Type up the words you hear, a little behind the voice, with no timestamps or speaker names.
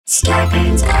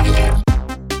Scarpins Avenue.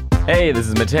 Hey, this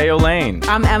is Mateo Lane.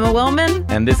 I'm Emma Willman.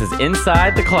 And this is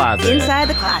Inside the Closet. Inside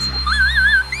the Closet.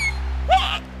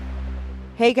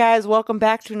 Hey guys, welcome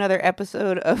back to another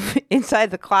episode of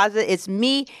Inside the Closet. It's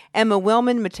me, Emma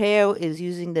Willman. Mateo is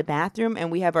using the bathroom,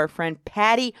 and we have our friend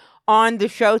Patty on the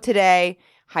show today.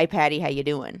 Hi, Patty. How you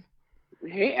doing?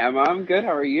 Hey, Emma. I'm good.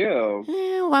 How are you?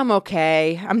 Well, I'm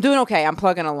okay. I'm doing okay. I'm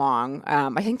plugging along.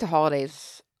 I think the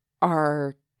holidays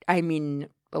are,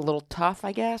 a little tough,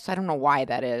 I guess. I don't know why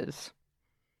that is.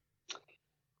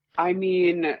 I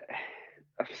mean,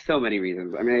 so many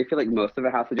reasons. I mean, I feel like most of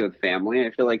it has to do with family.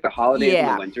 I feel like the holidays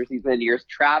and the winter season, you're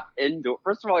trapped indoors.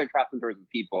 First of all, you're trapped indoors with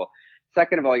people.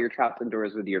 Second of all, you're trapped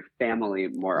indoors with your family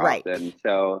more often.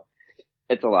 So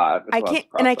it's a lot.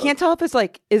 I can't tell if it's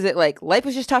like, is it like life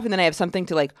was just tough and then I have something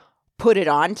to like put it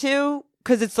onto?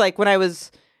 Because it's like when I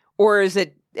was, or is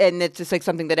it, and it's just like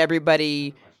something that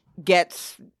everybody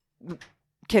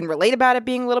can relate about it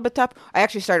being a little bit tough. I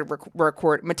actually started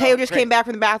record. Mateo just came back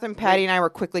from the bathroom. Patty and I were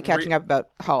quickly catching up about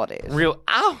holidays.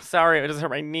 Sorry, I just hurt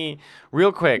my knee.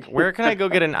 Real quick, where can I go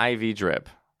get an IV drip?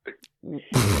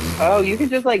 Oh, you can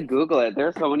just like Google it.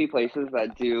 There's so many places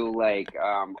that do like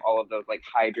all of those like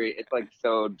hydrate. It's like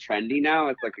so trendy now.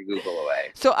 It's like a Google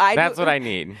away. That's what I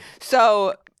need.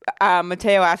 So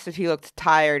Mateo asked if he looked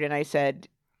tired, and I said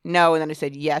no, and then I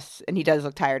said yes, and he does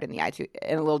look tired in the eye too,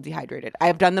 and a little dehydrated. I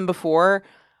have done them before.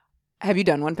 Have you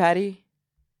done one, Patty?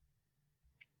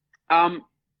 I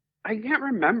can't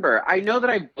remember. I know that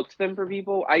I booked them for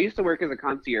people. I used to work as a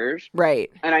concierge.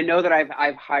 Right. And I know that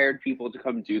I've hired people to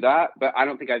come do that, but I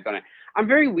don't think I've done it. I'm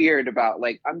very weird about,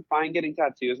 like, I'm fine getting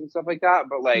tattoos and stuff like that,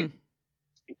 but, like,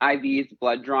 IVs,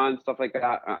 blood drawn, stuff like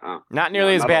that, Not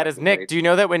nearly as bad as Nick. Do you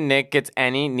know that when Nick gets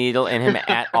any needle in him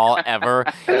at all ever,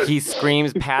 he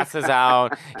screams, passes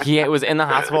out. He was in the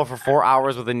hospital for 4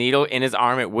 hours with a needle in his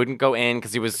arm. It wouldn't go in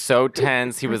because he was so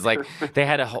tense. He was like, they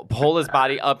had to pull his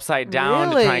body upside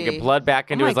down to try and get blood back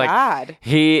into his God.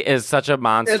 He is such a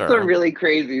monster. It's a really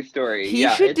crazy story. He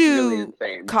should do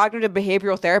really cognitive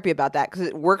behavioral therapy about that because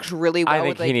it works really well.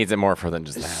 I think he needs it more for than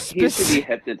just that. He should be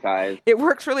hypnotized. It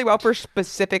works really well for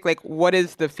specific, like, what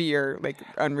is the fear, like,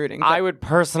 unrooting. But I would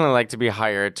personally like to be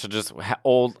hired to just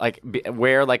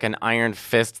wear like an iron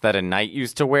fist that a knight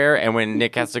used to wear, and when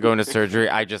Nick has to go into surgery,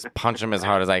 I just punch him as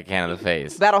hard as I can in the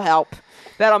face. That'll help.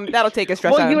 That'll take a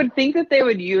stress out. Well, you would think that they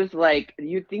would use like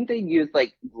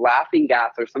laughing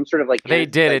gas or some sort of like they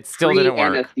did. It still didn't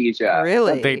work. Anesthesia.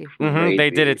 Really? They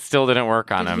did. It still didn't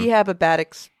work on him. Did he have a bad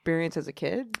experience as a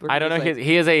kid? I don't know.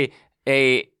 He is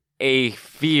a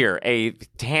fear, a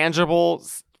tangible,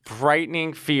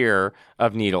 frightening fear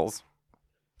of needles.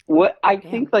 What I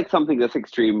think like something this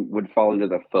extreme would fall into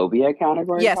the phobia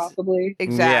category, possibly.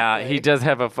 Exactly. Yeah, he does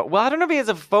have well, I don't know if he has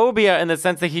a phobia in the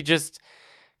sense that he just,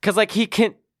 because like he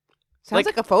can. Sounds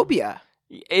like a phobia.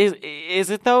 Is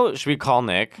it though? Should we call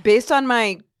Nick? Based on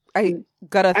my,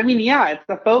 yeah, it's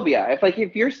the phobia.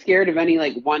 If you're scared of any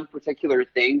like one particular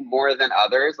thing more than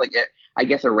others, like I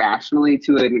guess irrationally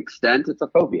to an extent, it's a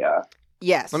phobia.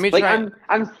 Yes. Let me try.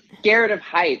 I'm scared of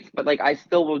heights, but like I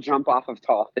still will jump off of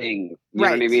tall things. You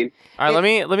know what I mean? All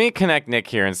right, let me connect Nick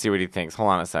here and see what he thinks. Hold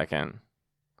on a second.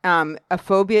 A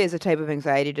phobia is a type of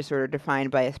anxiety disorder defined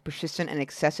by a persistent and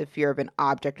excessive fear of an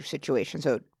object or situation.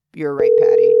 So you're right,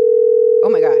 Patty.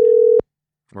 Oh my God.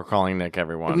 We're calling Nick,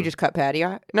 everyone. Did we just cut Patty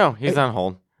off? No, he's on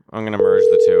hold. I'm gonna merge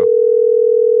the two.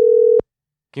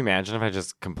 Can you imagine if I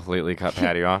just completely cut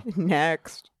Patty off?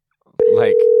 Next.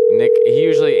 Like, Nick, he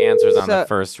usually answers on the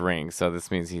first ring, so this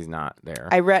means he's not there.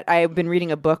 I've been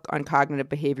reading a book on cognitive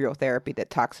behavioral therapy that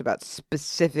talks about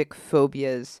specific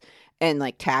phobias and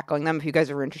like tackling them. If you guys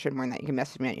are interested more in that, you can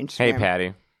message me on Instagram. Hey,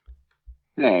 Patty.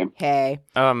 Hey.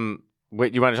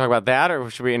 Wait, you want to talk about that, or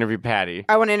should we interview Patty?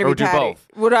 I want to interview Patty. Both.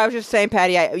 What I was just saying,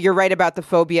 Patty, you're right about the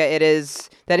phobia.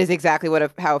 That is exactly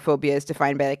how a phobia is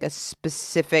defined, by like a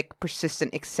specific,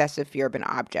 persistent, excessive fear of an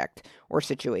object or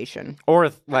situation,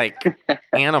 or like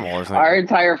animal or something. Our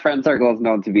entire friend circle is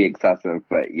known to be excessive,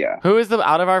 but yeah. Who is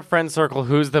out of our friend circle?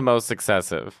 Who's the most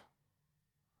excessive?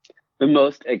 The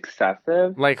most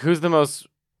excessive? Like, who's the most?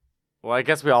 Well, I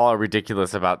guess we all are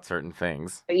ridiculous about certain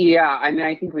things. Yeah, I mean,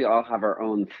 I think we all have our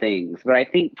own things, but I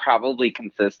think probably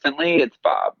consistently it's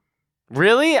Bob.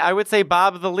 Really? I would say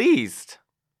Bob the least.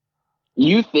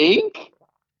 You think?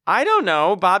 I don't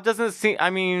know. Bob doesn't seem,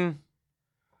 I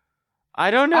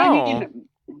don't know.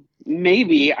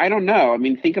 Maybe. I don't know. I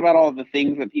mean, think about all the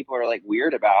things that people are like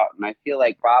weird about, and I feel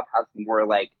like Bob has more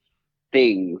like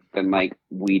things than like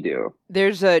we do. Do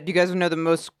you guys know the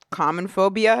most common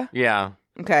phobia? Yeah.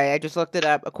 Okay, I just looked it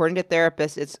up. According to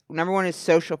therapists, it's number one is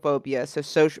social phobia,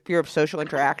 so fear of social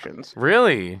interactions.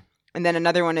 Really? And then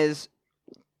another one is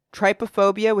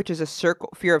trypophobia, which is a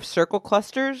fear of circle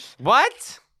clusters.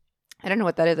 What? I don't know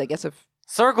what that is. I guess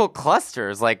Circle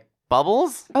clusters, like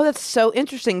bubbles? Oh, that's so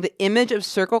interesting. The image of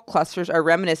circle clusters are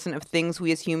reminiscent of things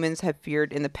we as humans have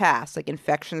feared in the past, like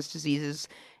infections, diseases,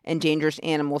 and dangerous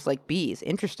animals like bees.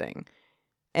 Interesting.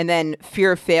 And then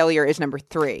fear of failure is number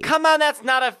 3. Come on, that's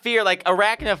not a fear. Like,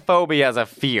 arachnophobia is a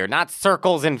fear, not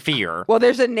circles in fear. Well,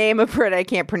 there's a name for it I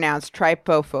can't pronounce.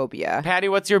 Trypophobia. Patty,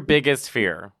 what's your biggest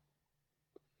fear?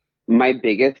 My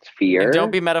biggest fear? And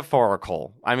don't be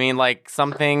metaphorical. I mean, like,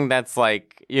 something that's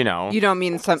like, you know. You don't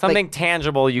mean something like,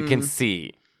 tangible you can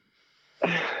see.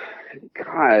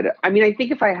 God. I mean, I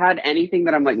think if I had anything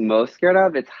that I'm, like, most scared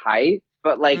of, it's height.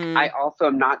 But, like, I also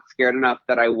am not scared enough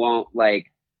that I won't,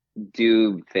 like,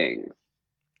 do things.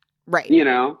 Right. You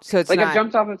know? So it's like, not... I've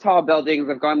jumped off of tall buildings,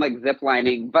 I've gone, like, zip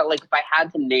lining. But, like, if I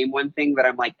had to name one thing that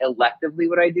I'm, like, electively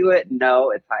would I do it? No,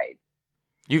 it's height.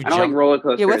 I don't like roller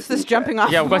coasters. Yeah, what's this jumping off?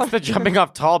 Yeah, what's the jumping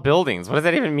off tall buildings? What does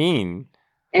that even mean?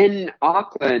 In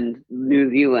Auckland, New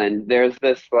Zealand, there's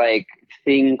this like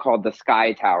thing called the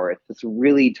Sky Tower. It's this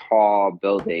really tall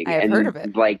building. I've heard of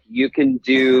it. Like you can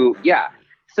do, yeah.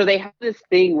 So they have this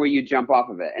thing where you jump off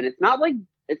of it, and it's not like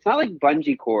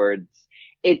bungee cords.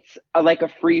 It's like a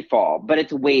free fall, but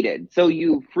it's weighted. So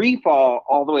you free fall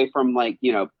all the way from like,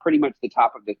 you know, pretty much the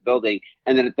top of this building.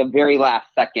 And then at the very last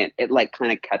second, it like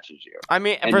kind of catches you. I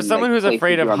mean, for someone who's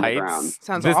afraid of heights, this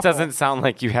awful. doesn't sound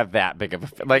like you have that big of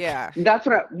a, like, yeah. That's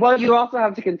what well, you also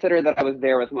have to consider that I was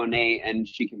there with Monet and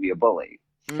she can be a bully.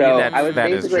 So I was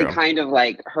basically kind of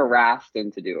like harassed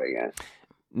into doing it.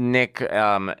 Nick he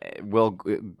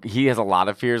has a lot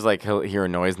of fears, like he'll hear a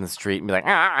noise in the street and be like,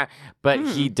 ah, but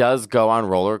he does go on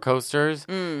roller coasters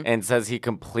and says he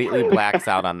completely blacks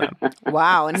out on them.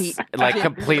 Wow. And he like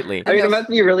completely. I mean, it must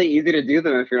be really easy to do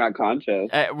them if you're not conscious.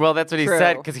 Well, that's what he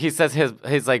said, because he says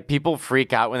his like people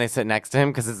freak out when they sit next to him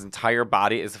because his entire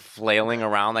body is flailing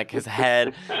around, like his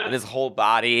head and his whole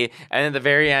body, and at the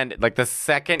very end, like the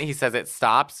second he says it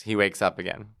stops, he wakes up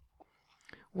again.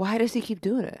 Why does he keep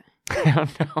doing it? I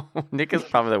don't know. Nick is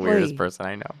probably the weirdest person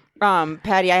I know.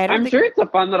 Patty, I'm sure it's a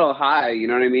fun little high. You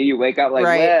know what I mean? You wake up like,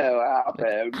 whoa, what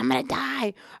happened? I'm gonna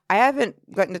die. I haven't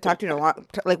gotten to talk to you in a long.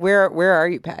 Like, where are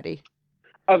you, Patty?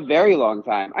 A very long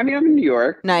time. I mean, I'm in New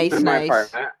York. Nice, in my nice.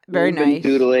 apartment. Very I've been nice.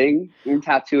 Doodling and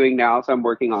tattooing now, so I'm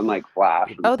working on like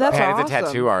Flash. Oh, that's Patty's awesome. a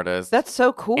tattoo artist. That's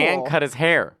so cool. And cut his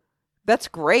hair. That's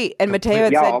great. And Mateo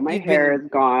had said all my hair is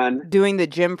gone. Doing the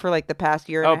gym for like the past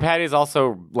year. Oh, Patty's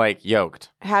also like yoked.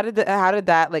 How did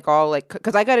that like all like?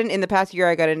 Because I got in the past year,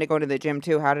 I got into going to the gym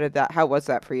too. How was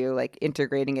that for you? Like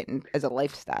integrating it as a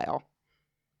lifestyle.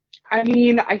 I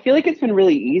mean, I feel like it's been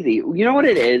really easy. You know what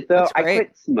it is though? I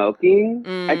quit smoking.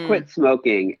 I quit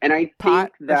smoking, and I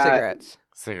Pot think that or cigarettes.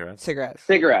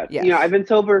 Cigarettes. Yes. You know, I've been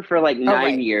sober for like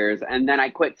 9 years, and then I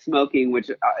quit smoking, which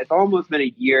it's almost been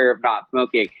a year of not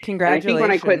smoking. Congratulations. And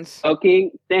I think when I quit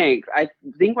smoking, thanks. I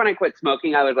think when I quit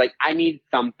smoking, I was like, I need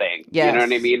something. Yes. You know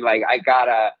what I mean? Like, I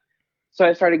gotta. So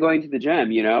I started going to the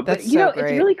gym, you know. That's but you know, great.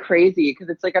 it's really crazy because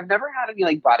it's like I've never had any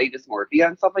like body dysmorphia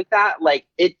and stuff like that. Like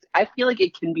I feel like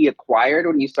it can be acquired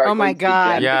when you start. Oh my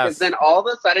God! To the gym, yes. Because then all of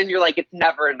a sudden you're like, it's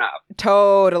never enough.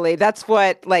 Totally. That's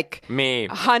what like me.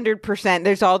 100%.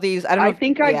 There's all these. I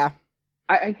think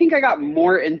I got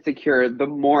more insecure the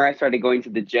more I started going to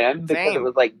the gym because it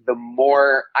was like the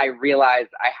more I realized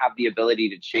I have the ability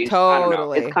to change. Totally. I don't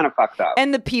know. It's kind of fucked up.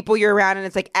 And the people you're around, and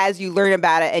it's like as you learn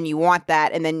about it and you want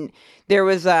that, and then there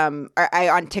was I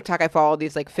on TikTok I follow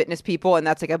these like fitness people, and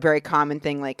that's like a very common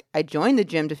thing. Like I joined the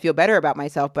gym to feel better about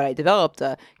myself, but I developed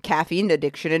a caffeine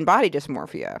addiction and body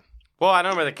dysmorphia. Well, I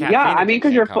don't know where the caffeine. Yeah, I mean,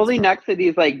 because you're fully from. next to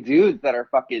these like dudes that are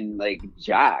fucking like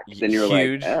jacked, and you're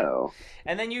Huge. like, oh.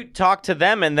 And then you talk to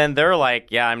them, and then they're like,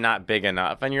 "Yeah, I'm not big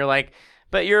enough," and you're like,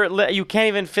 "But you can't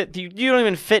even fit. You don't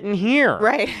even fit in here,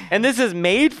 right?" And this is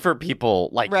made for people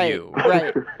like you,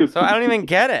 right? So I don't even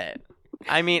get it.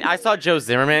 I mean, I saw Joe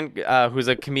Zimmerman, who's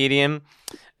a comedian,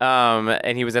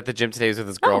 and he was at the gym today. He was with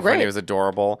his girlfriend. He was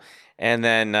adorable, and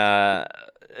then.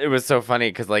 It was so funny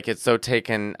because, like, it's so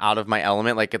taken out of my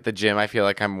element. Like, at the gym, I feel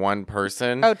like I'm one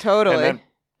person. Oh, totally. And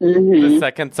then the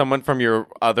second someone from your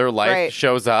other life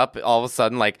shows up, all of a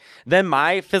sudden, like, then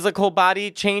my physical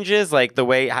body changes, like, the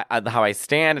way, how I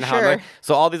stand and how I'm like,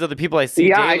 so all these other people I see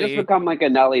daily. I just become like a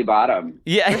Nelly Bottom.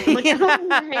 Yeah. Like,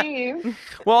 hey.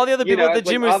 Well, all the other people at the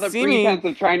gym who see me. All the pretense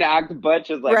of trying to act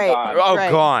butch is, like, gone.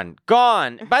 Oh,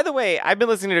 gone. By the way, I've been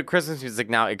listening to Christmas music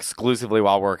now exclusively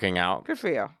while working out. Good for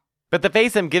you. But the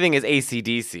face I'm giving is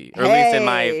AC/DC, or at least in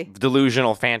my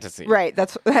delusional fantasy. Right,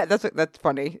 that's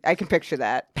funny. I can picture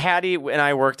that. Patty and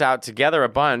I worked out together a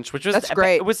bunch, which was that's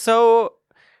great. It was so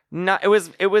No, it was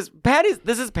Patty's.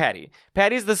 This is Patty.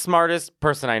 Patty's the smartest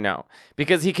person I know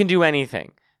because he can do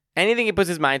anything. Anything he puts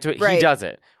his mind to it, he does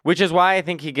it. Which is why I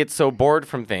think he gets so bored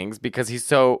from things because he's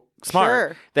so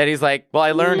smart that he's like, well,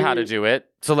 I learned how to do it,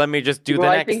 so let me just do the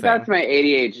next thing. I think that's my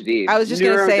ADHD. I was just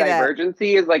going to say that.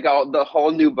 Neurodivergency is like the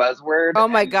whole new buzzword. Oh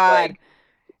my God.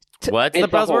 What's the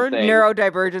buzzword?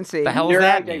 Neurodivergency. The hell does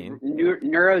that mean?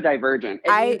 Neurodivergent.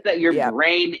 It means that your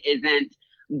brain isn't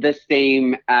the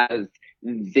same as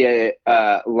the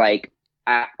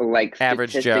average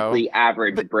statistically Joe.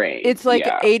 average brain. It's like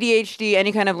ADHD,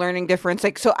 any kind of learning difference.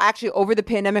 Like, so actually over the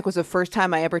pandemic was the first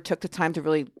time I ever took the time to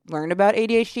really learn about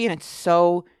ADHD, and it's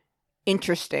so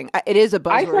interesting. It is a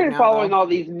buzzword. I started following all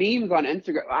these memes on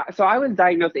Instagram. So I was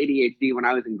diagnosed ADHD when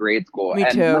I was in grade school. Me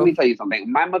too. Let me tell you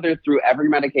something. My mother threw every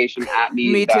medication at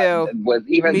me. Me too. Was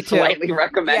even slightly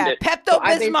recommended. Yeah,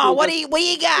 Pepto-Bismol. What do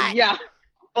you got? Yeah.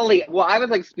 Fully. Well, I was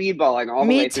like speedballing all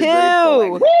the way through grade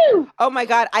school. Me too. Woo! Oh my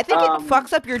God. I think it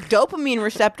fucks up your dopamine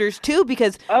receptors too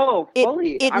because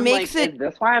fully. It makes it. Is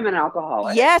this why I'm an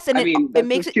alcoholic? Yes, and it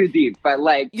makes it too deep. But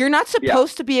like, you're not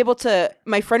supposed to be able to.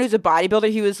 My friend who's a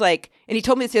bodybuilder, he was like, and he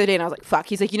told me this the other day, and I was like, fuck.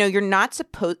 He's like, you're not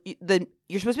supposed.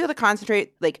 You're supposed to be able to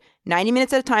concentrate like 90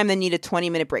 minutes at a time, then need a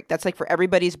 20-minute break. That's like for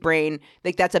everybody's brain.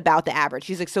 Like that's about the average.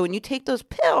 He's like, so when you take those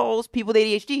pills, people with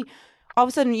ADHD. All of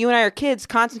a sudden, you and I are kids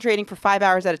concentrating for 5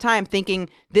 hours at a time, thinking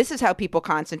this is how people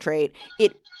concentrate.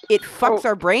 It fucks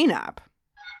our brain up.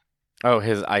 Oh,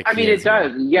 his IQ. I mean, it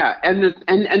does, yeah. And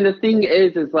the thing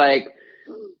is like,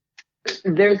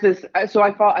 there's this. So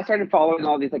I started following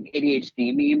all these like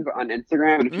ADHD memes on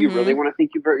Instagram, and if you really want to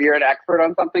think you're an expert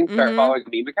on something, start following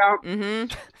the meme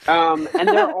account. And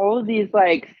there are all of these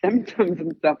like symptoms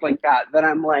and stuff like that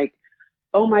I'm like,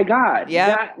 oh my God,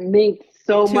 that makes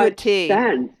so much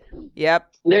sense. Yep.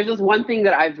 There's this one thing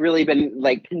that I've really been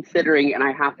like considering, and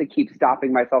I have to keep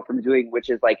stopping myself from doing, which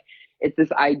is like, it's this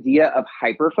idea of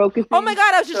hyper-focusing. Oh my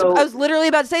God, I was literally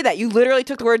about to say that. You literally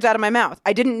took the words out of my mouth.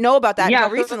 I didn't know about that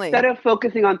until recently. Instead of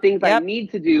focusing on things I need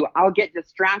to do, I'll get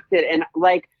distracted. And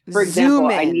like, for example,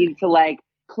 I need to like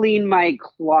clean my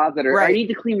closet or I need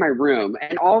to clean my room.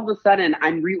 And all of a sudden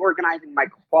I'm reorganizing my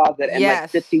closet and like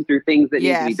sifting through things that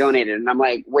need to be donated. And I'm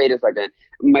like, wait a second,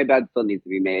 my bed still needs to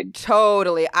be made.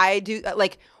 Totally. I do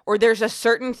like, or there's a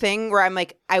certain thing where I'm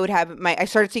like, I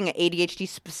started seeing an ADHD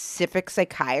specific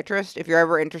psychiatrist. If you're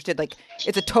ever interested, like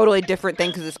it's a totally different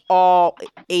thing because it's all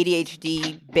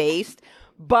ADHD based.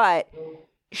 But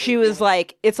she was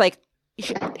like, it's like,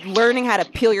 learning how to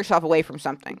peel yourself away from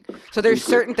something. So there's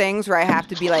certain things where I have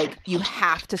to be like, you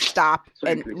have to stop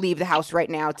and leave the house right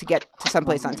now to get to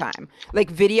someplace on time.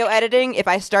 Like video editing, if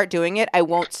I start doing it, I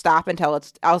won't stop until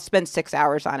I'll spend 6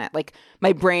 hours on it. Like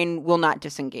my brain will not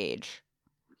disengage.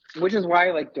 Which is why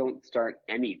I like don't start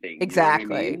anything.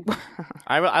 Exactly. You know what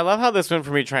I mean? I love how this went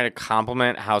from me trying to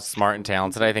compliment how smart and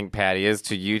talented I think Patty is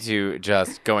to you two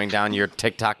just going down your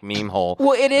TikTok meme hole.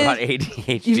 Well, it is about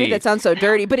ADHD. You made that sound so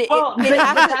dirty, but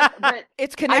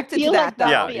it's connected to that. Though.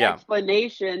 Yeah, the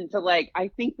explanation to like, I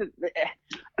think that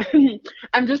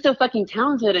I'm just so fucking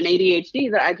talented in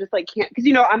ADHD that I just like can't. Because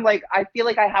I'm like, I feel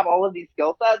like I have all of these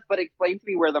skill sets, but explain to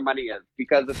me where the money is,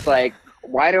 because it's like,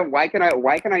 why can I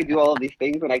do all of these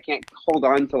things when I can't hold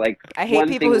on to like one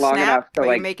thing long enough to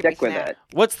like stick with it?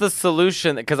 What's the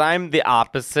solution? Because I'm the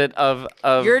opposite of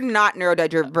you're not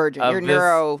neurodivergent. You're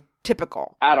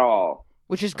neurotypical at all,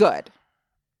 which is good.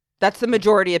 That's the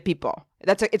majority of people.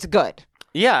 It's good.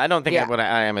 Yeah, I don't think what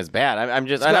I am is bad. I'm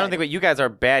just. I don't think what you guys are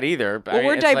bad either. Well,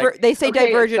 we're they say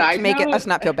divergent to make us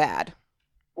not feel bad.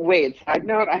 Wait, side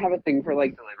note, I have a thing for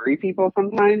like delivery people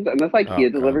sometimes, and this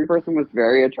IKEA delivery person was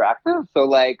very attractive. So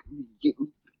like,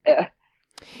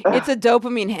 it's a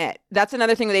dopamine hit. That's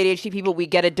another thing with ADHD people. We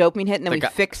get a dopamine hit and then we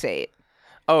fixate.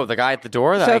 Oh, the guy at the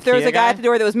door? So if there was a guy at the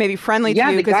door that was maybe friendly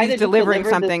to you because he's delivering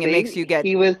something, it makes you get...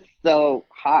 He was so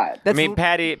hot. I mean,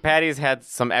 Patty's had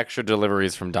some extra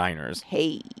deliveries from diners.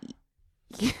 Hey.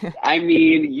 I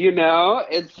mean,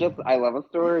 it's just, I love a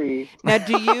story. Now,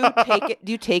 do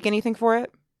you take anything for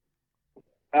it?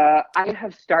 I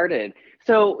have started.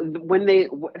 So when I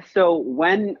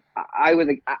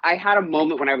had a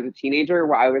moment when I was a teenager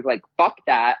where I was like, fuck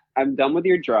that. I'm done with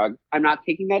your drugs. I'm not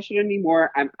taking that shit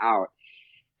anymore. I'm out.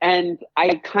 And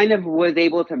I kind of was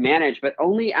able to manage, but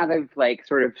only as I've like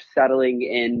sort of settling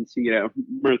into,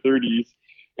 my 30s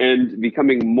and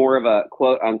becoming more of a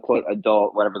quote unquote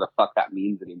adult, whatever the fuck that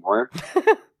means anymore.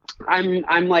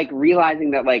 I'm like realizing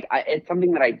that like it's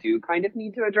something that I do kind of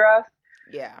need to address.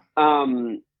 Yeah.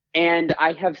 And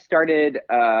I have started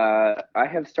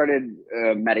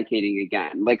medicating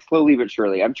again, like slowly but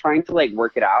surely. I'm trying to like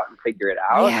work it out and figure it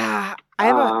out. Yeah,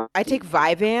 I take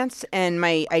Vyvanse, and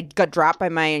I got dropped by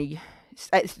my.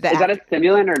 Is that a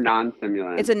stimulant or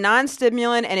non-stimulant? It's a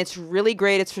non-stimulant, and it's really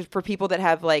great. It's for people that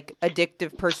have like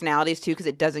addictive personalities too, because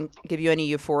it doesn't give you any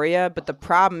euphoria. But the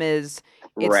problem is,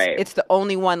 it's the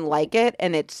only one like it,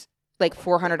 and it's like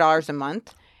 $400 a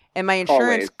month. And my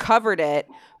insurance covered it,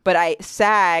 but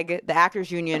SAG, the Actors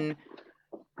Union,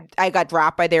 I got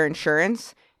dropped by their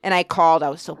insurance. And I called. I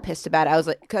was so pissed about it. I was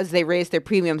like, because they raised their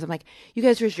premiums. I'm like, you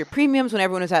guys raised your premiums when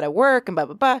everyone was out of work and blah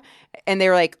blah blah. And they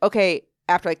were like, okay.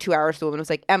 After like 2 hours, the woman was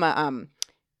like, Emma,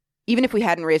 even if we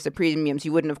hadn't raised the premiums,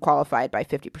 you wouldn't have qualified by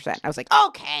 50%. I was like,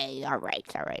 okay, all right.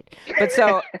 But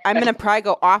so I'm going to probably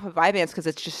go off of Vyvanse because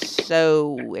it's just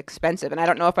so expensive. And I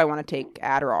don't know if I want to take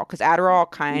Adderall because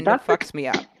Adderall kind of fucks me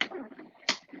up.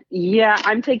 Yeah,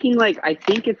 I'm taking like, I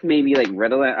think it's maybe like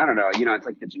Ritalin. I don't know. It's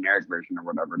like the generic version or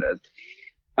whatever it is.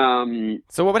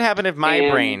 So what would happen if my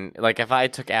brain, like if I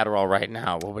took Adderall right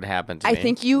now, what would happen to me? I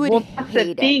think you would hate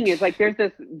the thing is like there's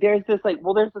this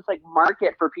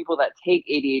market for people that take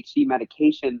ADHD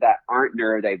medication that aren't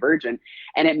neurodivergent,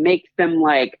 and it makes them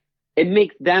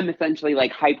essentially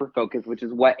like hyper focused, which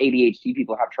is what ADHD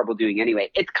people have trouble doing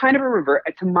anyway. It's kind of a revert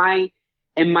in my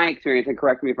experience, and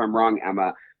correct me if I'm wrong,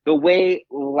 Emma, the way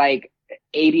like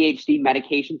ADHD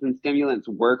medications and stimulants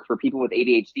work for people with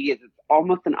ADHD is it's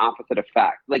almost an opposite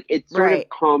effect. Like it sort of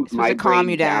calms my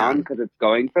brain down because it's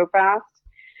going so fast.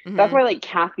 Mm-hmm. That's why like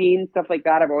caffeine, stuff like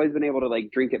that, I've always been able to like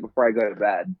drink it before I go to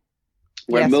bed.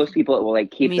 Where most people it will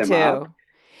like keep them up.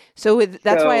 So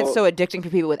that's why it's so addicting for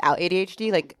people without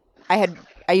ADHD. Like I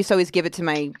used to always give it to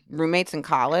my roommates in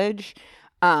college.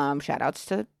 Shout outs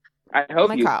to I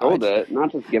hope you sold it,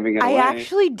 not just giving it away. I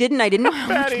actually didn't. I didn't know how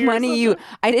much money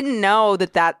I didn't know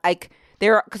that like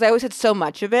because I always had so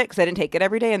much of it because I didn't take it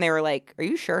every day, and they were like, "Are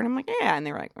you sure?" And I'm like, "Yeah," and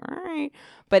they were like, "All right."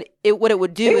 But what it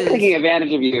would do is taking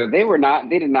advantage of you. They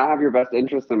did not have your best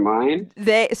interest in mind.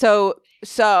 If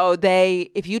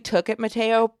you took it,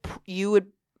 Mateo, you would.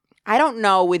 I don't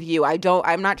know with you. I don't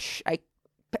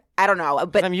know,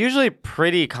 but I'm usually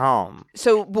pretty calm.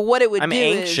 So, but what it would I'm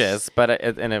anxious, but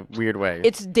in a weird way.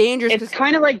 It's dangerous. It's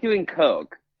kind of like doing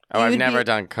coke. Oh, I've never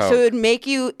done coke. So it would make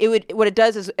you. What it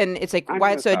does is, and it's like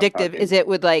why it's so addictive is it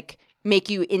would like make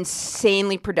you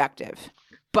insanely productive.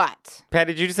 But Pat,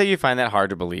 did you just say you find that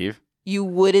hard to believe? You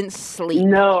wouldn't sleep.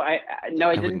 No, I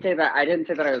didn't say that. I didn't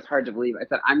say that I was hard to believe. I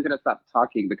said I'm gonna stop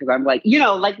talking because I'm like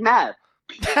like meth.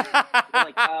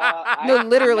 Like, no,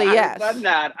 literally, yes. I've done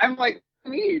that. I'm like.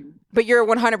 But you're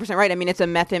 100% right. I mean, it's a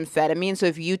methamphetamine. So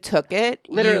if you took it,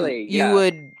 literally, you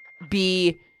would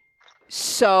be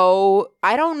so.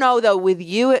 I don't know though with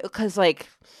you because like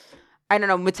I don't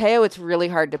know, Mateo. It's really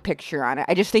hard to picture on it.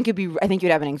 I just think I think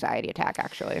you'd have an anxiety attack.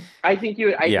 Actually, I think you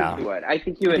would. I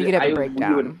think you would. You'd have a breakdown.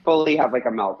 You would fully have like a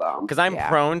meltdown. Because I'm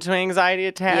prone to anxiety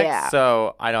attacks,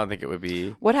 so I don't think it would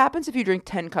be. What happens if you drink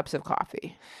 10 cups of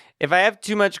coffee? If I have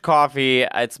too much coffee,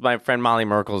 it's my friend Molly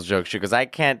Merkel's joke show because I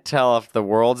can't tell if the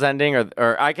world's ending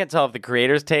or I can't tell if the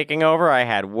creator's taking over. I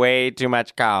had way too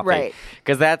much coffee. Right.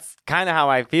 Because that's kind of how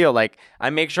I feel. Like,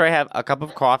 I make sure I have a cup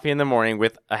of coffee in the morning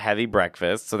with a heavy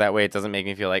breakfast. So that way it doesn't make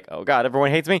me feel like, oh, God, everyone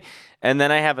hates me. And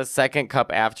then I have a second cup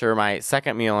after my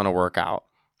second meal and a workout.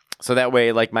 So that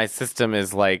way, like, my system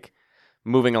is, like,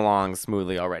 moving along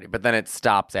smoothly already, but then it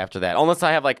stops after that. Unless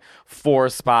I have like 4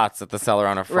 spots at the cellar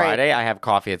on a Friday, I have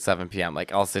coffee at 7 p.m.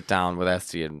 Like I'll sit down with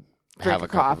Esty and have a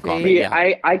cup of coffee. Yeah.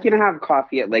 I can have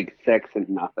coffee at like 6 and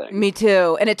nothing. Me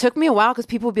too. And it took me a while because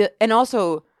people be and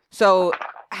also so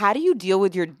how do you deal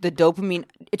with the dopamine?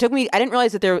 It took me. I didn't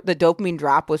realize that the dopamine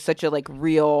drop was such a like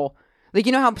real. Like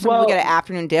you know how some people get an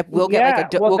afternoon dip. We'll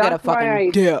get a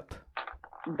fucking dip.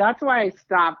 That's why I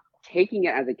stopped taking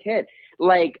it as a kid.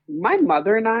 Like, my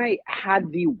mother and I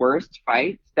had the worst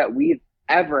fights that we've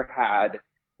ever had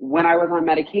when I was on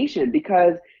medication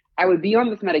because I would be on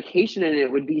this medication and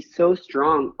it would be so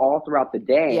strong all throughout the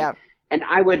day. Yeah. And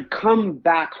I would come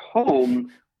back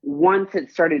home once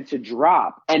it started to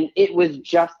drop. And it was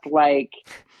just like,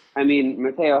 I mean,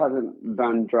 Mateo hasn't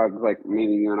done drugs like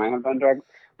maybe you and I have done drugs,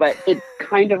 but it's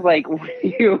kind of like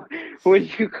when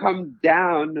you come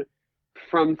down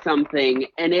from something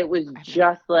and it was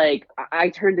just like I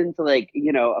turned into like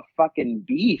a fucking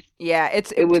beast. Yeah,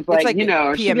 it was like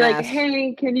PMS. She'd be like,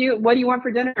 hey, what do you want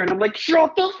for dinner? And I'm like,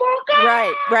 shut the fuck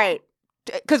up. Right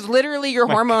because literally your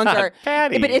hormones are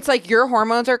Patty. But it's like your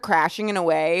hormones are crashing in a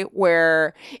way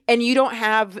where and you don't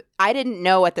have I didn't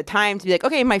know at the time to be like,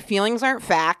 okay, my feelings aren't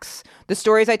facts, the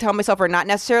stories I tell myself are not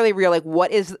necessarily real. Like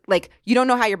what is like you don't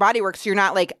know how your body works, so you're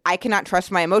not like I cannot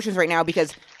trust my emotions right now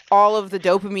because all of the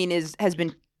dopamine has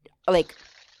been like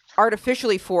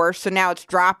artificially forced, so now it's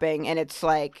dropping, and it's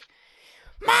like,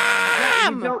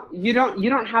 Mom! You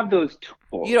don't have those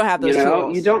tools. You don't have those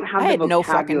tools. You don't have I the had no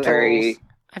fucking vocabulary. tools.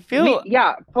 I feel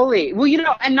fully.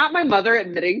 Well, and not my mother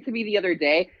admitting to me the other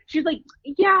day. She's like,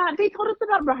 yeah, they told us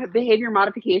about behavior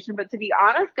modification, but to be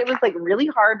honest, it was like really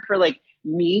hard for like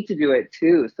me to do it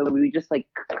too. So we just like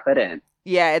couldn't.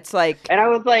 Yeah, it's like, and I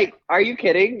was like, are you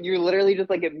kidding? You're literally just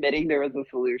like admitting there was a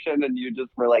solution, and you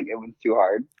just were like, it was too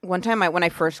hard. One time when I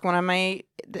first went on my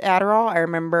Adderall, I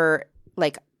remember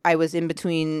like I was in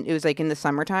between. It was like in the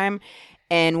summertime,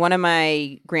 and one of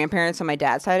my grandparents on my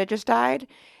dad's side had just died.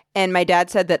 And my dad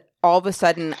said that all of a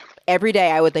sudden, every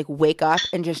day I would like wake up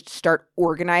and just start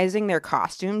organizing their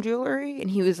costume jewelry. And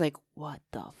he was like, what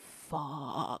the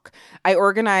fuck? I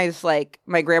organized, like,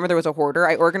 my grandmother was a hoarder.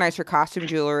 I organized her costume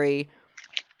jewelry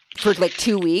for like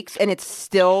 2 weeks. And it's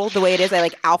still the way it is. I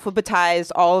like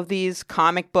alphabetized all of these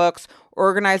comic books,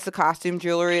 organized the costume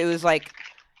jewelry. It was like,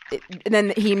 and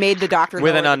then he made the doctor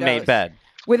with an unmade bed.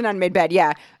 With an unmade bed,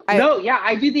 yeah.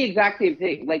 I do the exact same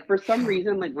thing. Like, for some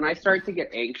reason, like, when I start to get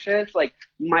anxious, like,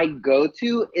 my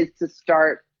go-to is to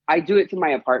start, I do it to my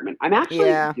apartment. I'm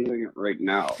actually doing it right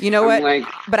now. You know what? Like,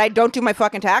 but I don't do my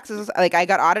fucking taxes. Like, I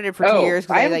got audited for 2 years.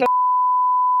 Patty,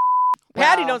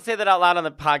 don't say that out loud on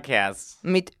the podcast.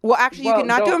 Well, actually, you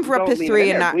cannot do them for up to 3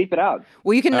 and not... Bleep it out.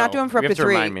 Well, you cannot do them for up to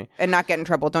 3 and not get in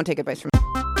trouble. Don't take advice from me.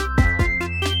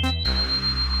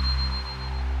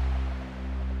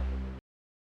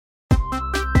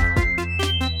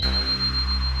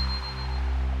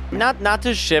 Not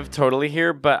to shift totally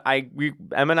here, but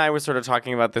Em and I were sort of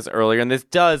talking about this earlier, and this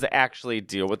does actually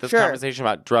deal with this conversation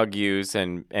about drug use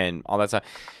and all that stuff.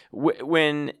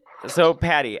 So,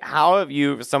 Patty, how have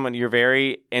you, you're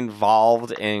very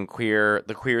involved in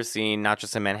the queer scene, not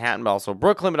just in Manhattan, but also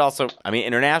Brooklyn, but also,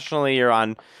 internationally, you're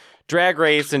on Drag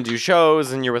Race and do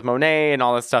shows, and you're with Monet and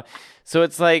all this stuff. So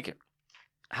it's like,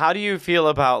 how do you feel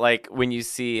about, like, when you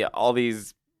see all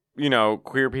these,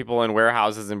 queer people in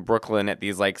warehouses in Brooklyn at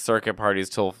these like circuit parties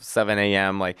till 7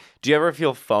 a.m. Like, do you ever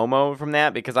feel FOMO from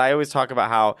that? Because I always talk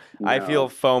about how I feel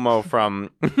FOMO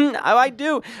from, I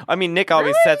do. Nick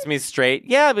always sets me straight.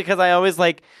 Yeah, because I always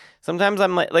sometimes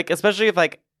I'm like, especially if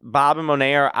like Bob and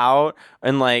Monet are out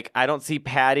and like, I don't see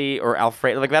Patty or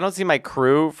Alfredo, like I don't see my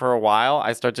crew for a while.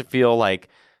 I start to feel like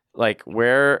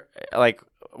where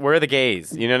are the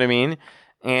gays? You know what I mean?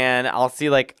 And I'll see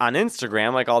like on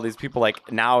Instagram, like all these people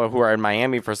like now who are in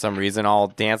Miami for some reason, all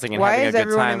dancing and having a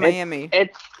good time. Why is everyone in Miami?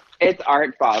 It's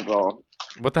Art Basel.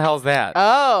 What the hell is that?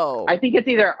 Oh, I think it's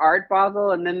either Art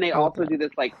Basel, and then they also do this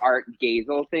like Art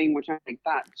Gazel thing, which I think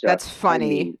that's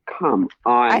funny. Come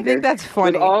on, I think that's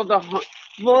funny. With all the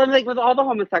with all the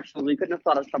homosexuals, we couldn't have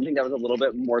thought of something that was a little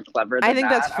bit more clever. I think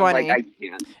that's funny. I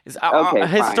can't.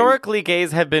 Historically,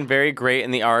 gays have been very great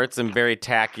in the arts and very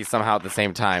tacky somehow at the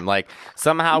same time. Like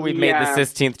somehow we've made the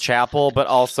Sistine Chapel, but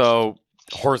also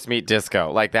Horse Meat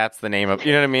Disco. Like that's the name of,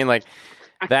 you know what I mean? Like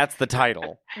that's the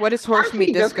title. What is Horse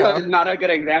Meat Disco? Is not a good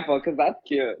example because that's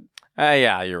cute.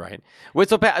 Yeah, you're right. Wait,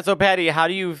 so Patty, how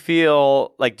do you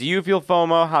feel? Like, do you feel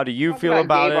FOMO? How do you feel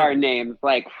about gay it? Bar names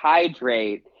like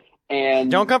Hydrate.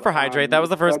 And don't come for Hydrate. That was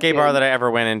the first gay bar that I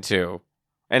ever went into.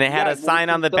 And it had a sign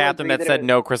on the bathroom that said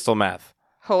no crystal meth.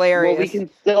 Hilarious. Well, we can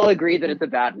still agree that it's a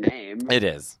bad name. It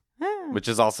is. Which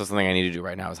is also something I need to do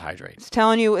right now is Hydrate. It's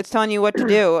telling you what to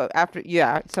do after,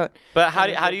 So, but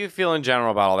how do you feel in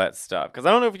general about all that stuff? Because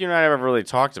I don't know if you and I ever really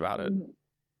talked about it.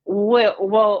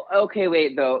 Well, okay,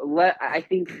 wait though. I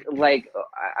think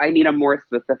I need a more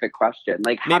specific question.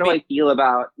 Like, how do I feel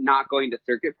about not going to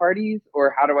circuit parties,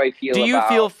 or how do I feel? Do you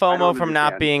feel FOMO from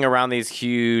not being around these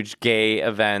huge gay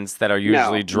events that are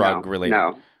usually drug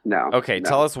related? No. Okay,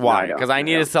 tell us why. Because I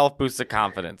need a self boost of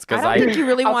confidence. Because I don't think you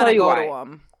really want to go to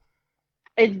them.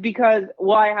 It's because,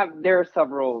 there are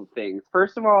several things.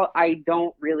 First of all, I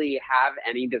don't really have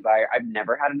any desire. I've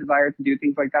never had a desire to do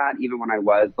things like that, even when I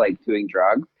was doing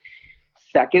drugs.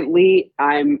 Secondly,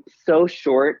 I'm so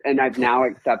short, and I've now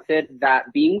accepted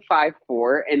that being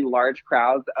 5'4" in large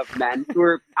crowds of men who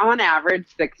are on average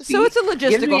 6 feet so it's a logistical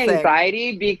gives me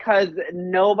anxiety because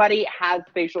nobody has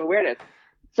facial awareness.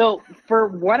 So for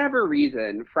whatever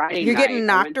reason, Friday you're night, getting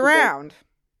knocked around.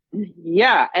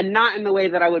 Yeah, and not in the way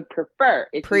that I would prefer,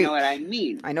 if you know what I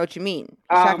mean. I know what you mean.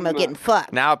 You're talking about getting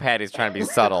fucked. Now Patty's trying to be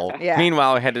subtle. Yeah.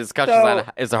 Meanwhile, we had discussions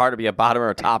on is it hard to be a bottom or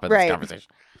a top in this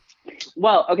conversation.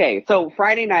 Well, okay, so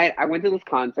Friday night, I went to this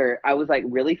concert. I was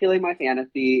really feeling my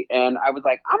fantasy, and I was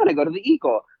like, I'm going to go to the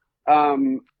Eagle.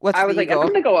 What's I was the Eagle? I'm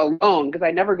going to go alone because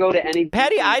I never go to any.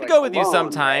 Patty, I'd go with you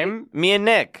sometime. Right? Me and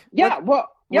Nick. Yeah, what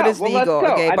is the Eagle?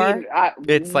 A gay bar?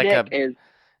 It's Nick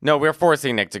No, we're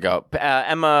forcing Nick to go.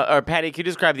 Emma or Patty, can you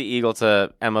describe the Eagle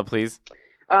to Emma, please?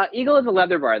 Eagle is a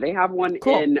leather bar. They have one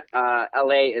in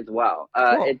LA as well.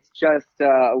 It's just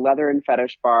a leather and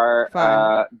fetish bar.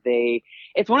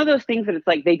 It's one of those things that it's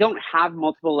like they don't have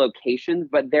multiple locations,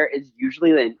 but there is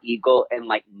usually an Eagle in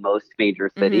like most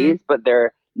major cities, but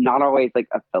they're not always like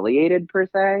affiliated per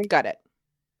se. Got it.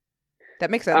 That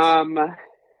makes sense.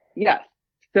 Yes.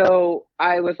 So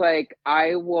I was like,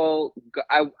 I will.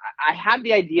 I had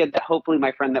the idea that hopefully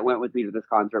my friend that went with me to this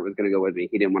concert was going to go with me.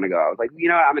 He didn't want to go. I was like, you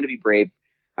know what? I'm going to be brave.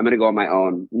 I'm going to go on my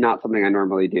own. Not something I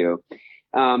normally do.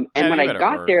 And when I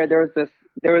got there, there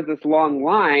was this long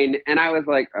line, and I was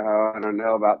like, oh, I don't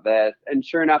know about this. And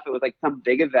sure enough, it was like some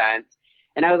big event.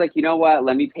 And I was like, you know what?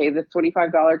 Let me pay this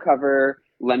 $25 cover.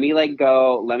 Let me like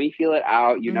go. Let me feel it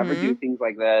out. You never do things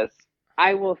like this.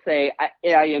 I will say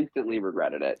I instantly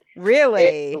regretted it.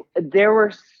 Really? There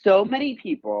were so many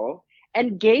people,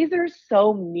 and gays are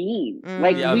so mean.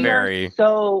 Like, we are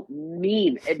so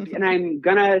mean. And I'm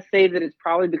going to say that it's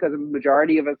probably because the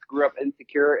majority of us grew up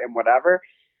insecure and whatever.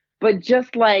 But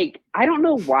just like, I don't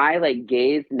know why like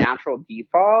gays' natural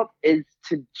default is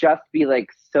to just be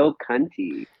like so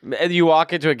cunty. You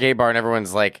walk into a gay bar and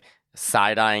everyone's like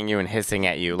side-eyeing you and hissing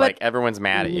at you, like everyone's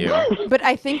mad at you. But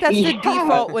I think that's the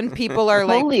default when people are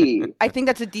like, I think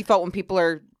that's the default when people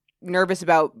are nervous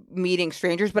about meeting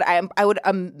strangers. But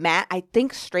I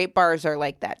think straight bars are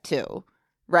like that too,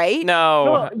 right?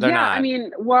 No, they're not. I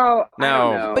mean, well, no, I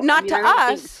don't know. But not to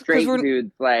us. Straight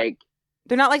dudes like.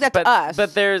 They're not like that to us.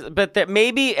 But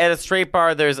maybe at a straight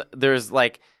bar, there's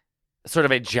like sort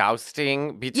of a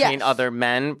jousting between other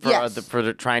men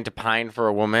for trying to pine for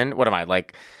a woman. What am I,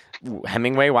 like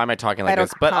Hemingway? Why am I talking like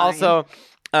this? But also,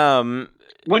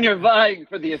 when you're vying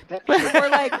for the attention, or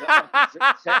like,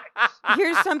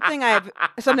 here's something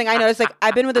I noticed. Like,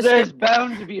 I've been with a there's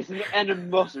bound to be an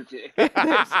animosity.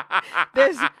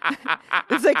 there's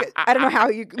like, I don't know how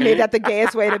you made that the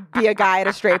gayest way to be a guy at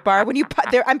a straight bar. When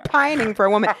I'm pining for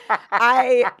a woman.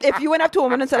 If you went up to a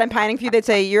woman and said I'm pining for you, they'd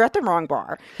say you're at the wrong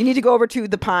bar. You need to go over to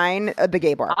the Pine, the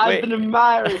gay bar. I've been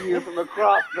admiring you from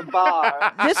across the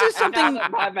bar. This is something. Now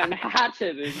that my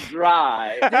Manhattan is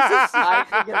dry. I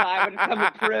figured I would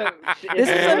come approach. This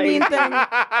is a mean thing.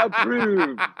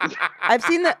 Approved. I've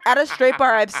seen at a straight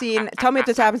bar. Tell me if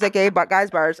this happens at guys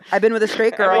bars. I've been with a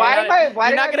straight girl. Why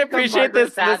you're not going to appreciate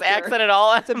this accent at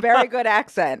all? It's a very good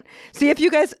accent. See, if you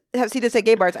guys have seen this at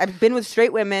gay bars, I've been with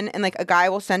straight women, and like a guy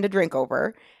will send a drink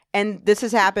over, and this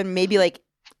has happened maybe like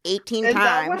 18 times. Is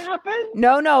that what happened?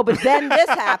 No, but then this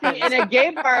happens. In a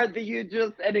gay bar, you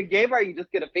just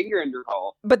get a finger in your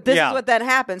hole. But this is what then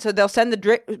happens. So they'll send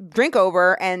the drink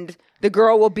over, and the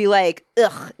girl will be like,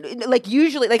 ugh. Like,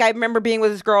 usually, like, I remember being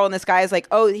with this girl, and this guy is like,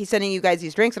 oh, he's sending you guys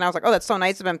these drinks. And I was like, oh, that's so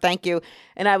nice of him. Thank you.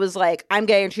 And I was like, I'm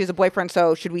gay, and she has a boyfriend,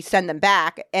 so should we send them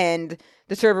back? And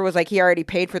the server was like, he already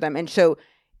paid for them. And so,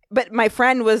 but my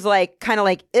friend was like, kind of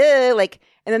like, like,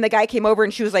 and then the guy came over,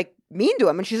 and she was like, mean to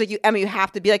him, and she's like, Emma, you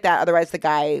have to be like that, otherwise the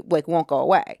guy like won't go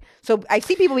away. So I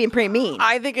see people being pretty mean.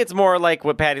 I think it's more like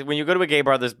what Patty, when you go to a gay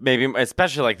bar, there's maybe,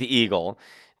 especially like the Eagle,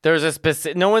 there's a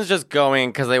specific, no one's just going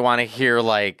because they want to hear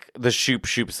like the Shoop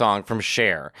Shoop song from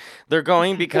Cher. They're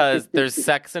going because there's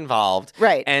sex involved,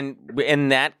 right? And in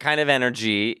that kind of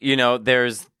energy, you know,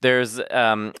 there's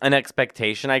an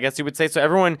expectation, I guess you would say. So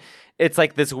everyone, it's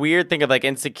like this weird thing of like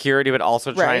insecurity, but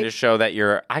also trying to show that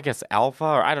you're, I guess, alpha,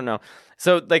 or I don't know.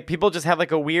 So, like, people just have,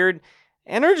 like, a weird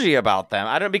energy about them.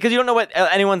 I don't know, because you don't know what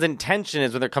anyone's intention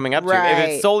is when they're coming up to you. If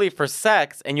it's solely for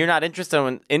sex and you're not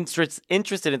interested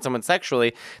in someone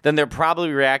sexually, then they're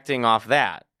probably reacting off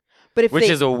that. But if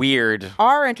which is a weird.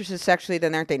 Are interested sexually,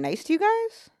 then aren't they nice to you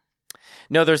guys?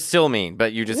 No, they're still mean,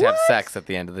 but you just have sex at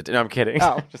the end of the day. No, I'm kidding.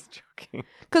 Oh. I'm just joking.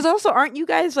 Because also, aren't you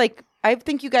guys, like, I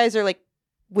think you guys are, like,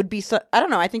 would be so, I don't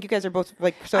know. I think you guys are both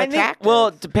like so attractive.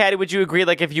 Well, Patty, would you agree?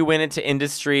 Like, if you went into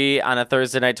industry on a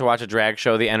Thursday night to watch a drag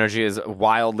show, the energy is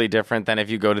wildly different than if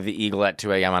you go to the Eagle at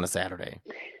 2 a.m. on a Saturday.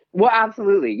 Well,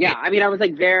 absolutely, yeah. I mean, I was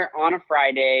like there on a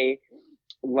Friday,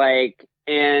 like,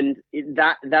 and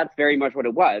that's very much what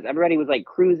it was. Everybody was like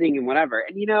cruising and whatever,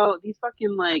 and you know, these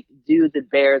fucking like dudes at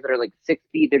bears that are like 6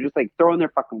 feet, they're just like throwing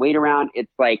their fucking weight around.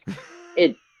 It's like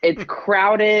It's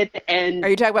crowded, and are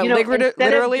you talking about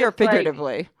literally or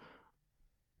figuratively? Like,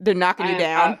 they're knocking you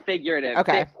down. Figurative.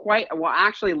 Okay.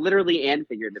 Actually, literally and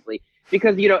figuratively,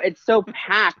 because you know it's so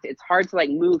packed. It's hard to like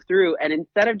move through, and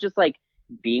instead of just like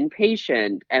being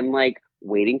patient and like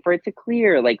waiting for it to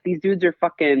clear, like these dudes are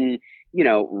fucking, you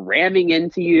know, ramming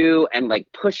into you and like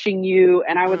pushing you,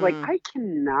 and I was like, I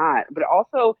cannot. But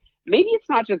also, maybe it's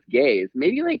not just gays.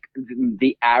 Maybe like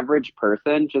the average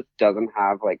person just doesn't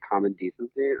have like common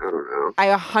decency. I don't know. I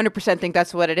 100% think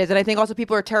that's what it is. And I think also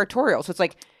people are territorial. So it's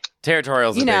like,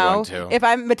 Territorial's a big one too. if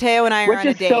I'm Mateo and I are Which on a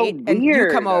is so date and you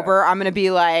weird. come over, I'm going to be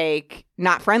like,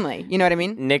 not friendly. You know what I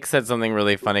mean? Nick said something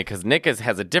really funny because Nick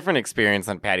has a different experience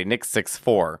than Patty. Nick's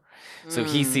 6'4", so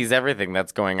he sees everything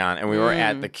that's going on. And we were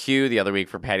at the Q the other week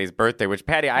for Patty's birthday, which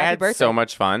Patty, I had so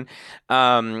much fun.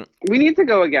 We need to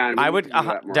go again. I would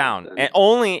down, and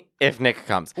only if Nick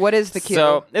comes. What is the Q?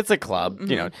 So it's a club,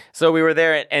 you know. So we were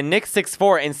there, and Nick's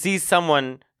 6'4" and sees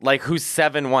someone like who's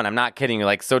 7'1". I'm not kidding you,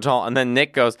 like so tall. And then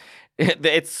Nick goes,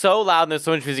 it's so loud and there's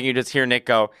so much music, you just hear Nick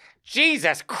go,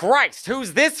 Jesus Christ,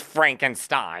 who's this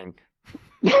Frankenstein?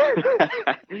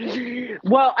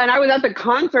 Well, and I was at the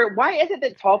concert. Why is it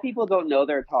that tall people don't know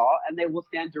they're tall and they will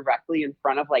stand directly in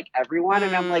front of like everyone?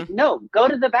 And I'm like, no, go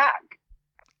to the back.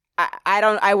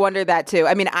 I wonder that too.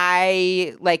 I mean,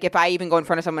 if I even go in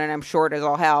front of someone and I'm short as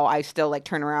all hell, I still like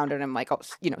turn around and I'm like, oh,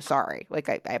 sorry. Like,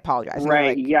 I apologize.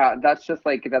 Right. Like, yeah. That's just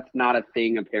like, that's not a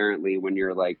thing apparently when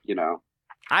you're like,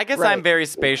 I guess I'm very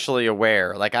spatially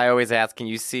aware. Like, I always ask, can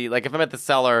you see, like, if I'm at the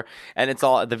cellar and it's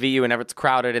all at the VU and it's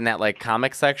crowded in that, like,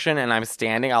 comic section and I'm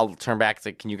standing, I'll turn back and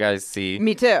say, can you guys see?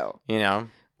 Me too. You know?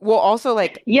 Well, also,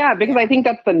 like... Yeah, because I think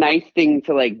that's the nice thing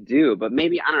to, like, do. But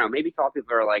maybe, I don't know, maybe tall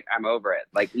people are like, I'm over it.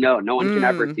 Like, no one can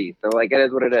ever see. So, like, it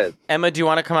is what it is. Emma, do you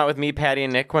want to come out with me, Patty,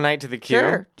 and Nick one night to the Q?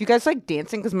 Sure. Do you guys like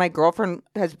dancing? Because my girlfriend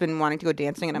has been wanting to go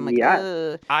dancing, and I'm like,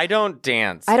 ugh. I don't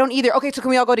dance. I don't either. Okay, so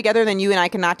can we all go together, then you and I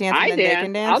cannot dance, and then they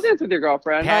can dance? I'll dance with your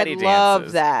girlfriend. Patty I love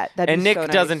dances. that. That'd and be Nick so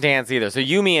nice. doesn't dance either. So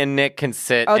you, me, and Nick can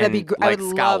sit that'd and, be great. like, I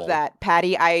would scowl. love that.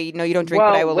 Patty, I know you don't drink,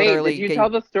 but I will literally did you tell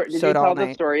the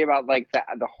story about, like,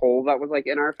 the hole that was, like,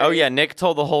 in our face? Oh, yeah, Nick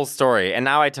told the whole story, and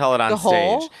now I tell it on stage.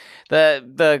 Hole?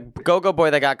 The go-go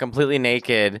boy that got completely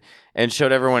naked and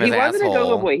showed everyone his asshole. He wasn't a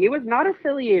go-go boy. He was not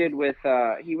affiliated with.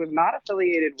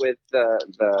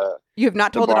 The. You have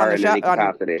not told it on the show.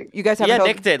 You guys haven't. Yeah,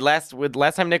 Nick did last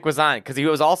time Nick was on, because he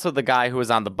was also the guy who was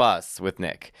on the bus with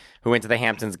Nick, who went to the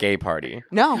Hamptons gay party.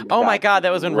 No. Oh my God,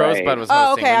 that was when Rosebud was hosting.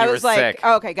 Oh, okay. When I you was were like, sick.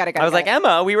 oh, okay, got it. I was like,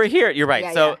 Emma, we were here. You're right.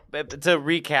 Yeah, So to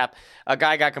recap, a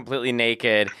guy got completely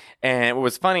naked, and what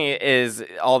was funny is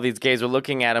all these gays were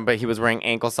looking at him, but he was wearing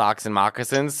ankle socks and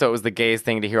moccasins, so it was the gayest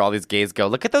thing to hear all these gays go,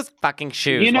 "Look at those fucking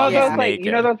shoes." You know while those he's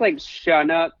naked. like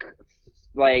Chinook,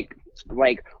 like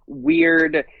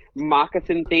weird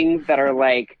moccasin things that are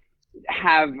like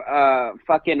have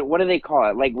fucking, what do they call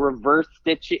it? Like reverse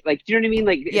stitching. Like, do you know what I mean?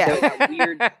 Like that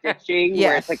weird stitching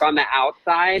where it's like on the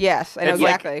outside. Yes, I know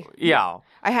exactly. Yeah.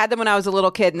 I had them when I was a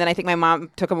little kid, and then I think my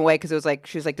mom took them away because it was like,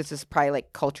 she was like, this is probably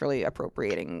like culturally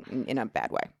appropriating in a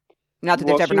bad way. Not that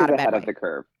it's ever not a bad way. Of the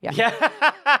curve. Yeah.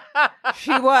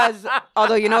 She was.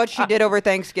 Although, you know what she did over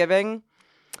Thanksgiving?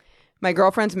 My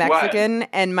girlfriend's Mexican,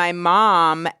 and my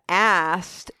mom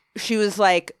asked, she was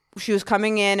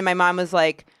coming in, and my mom was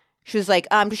like, does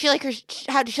she like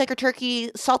her turkey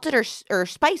salted or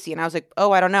spicy? And I was like,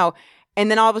 oh, I don't know. And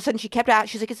then all of a sudden she kept out.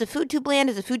 She's like, is the food too bland?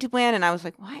 Is the food too bland? And I was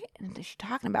like, what is she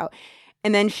talking about?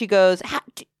 And then she goes,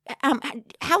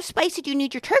 how spicy do you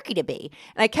need your turkey to be?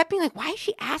 And I kept being like, why is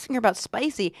she asking her about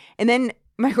spicy? And then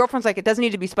my girlfriend's like, it doesn't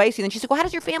need to be spicy. And then she's like, well, how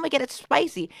does your family get it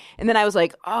spicy? And then I was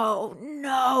like, oh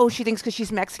no, she thinks because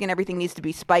she's Mexican, everything needs to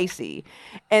be spicy.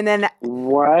 And then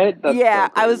what?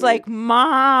 That's I was like,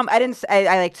 Mom, I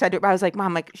said to her, I was like,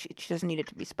 Mom, like she doesn't need it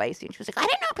to be spicy. And she was like, I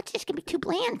don't know, but it's just gonna be too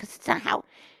bland because it's not how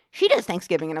she does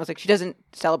Thanksgiving. And I was like, she doesn't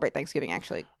celebrate Thanksgiving,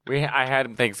 actually. I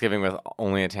had Thanksgiving with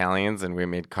only Italians, and we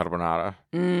made carbonara.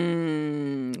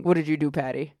 What did you do,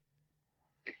 Patty?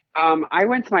 I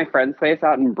went to my friend's place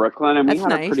out in Brooklyn, and we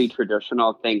had a pretty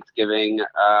traditional Thanksgiving.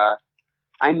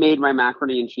 I made my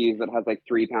macaroni and cheese that has like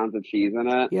 3 pounds of cheese in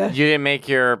it. Yeah. You didn't make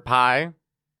your pie?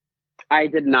 I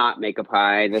did not make a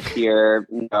pie this year.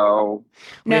 No.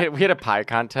 We had a pie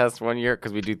contest one year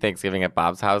because we do Thanksgiving at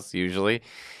Bob's house usually.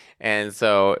 And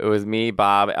so it was me,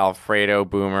 Bob, Alfredo,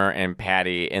 Boomer, and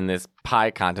Patty in this pie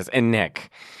contest, and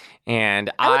Nick. And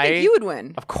I would think you would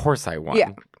win. Of course I won. Yeah.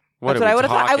 That's what I would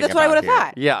have thought. That's what I would have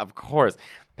thought. Yeah, of course.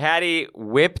 Patty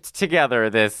whipped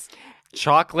together this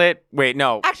chocolate. Wait,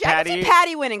 no. Actually, Patty... I could see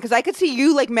Patty winning because I could see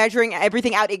you like measuring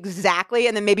everything out exactly,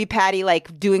 and then maybe Patty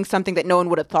like doing something that no one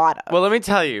would have thought of. Well, let me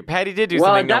tell you, Patty did do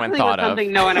something no one thought of.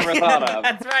 Something no one ever thought of.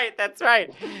 That's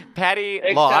right. Patty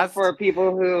lost. Except for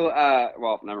people who,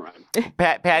 well, never mind.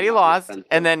 Patty lost,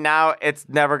 and then now it's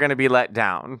never going to be let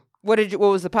down. What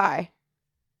was the pie?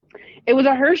 It was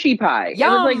a Hershey pie.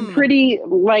 Yum. It was like pretty,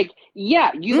 like, yeah,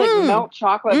 you like melt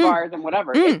chocolate bars and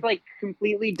whatever. It's like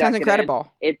completely decadent. Sounds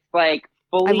incredible. It's like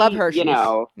fully, I love Hershey's. You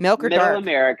know, milk or middle dark?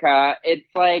 America. It's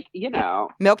like, you know.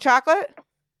 Milk chocolate?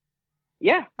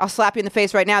 Yeah. I'll slap you in the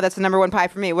face right now. That's the number one pie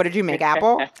for me. What did you make?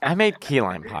 Apple? I made key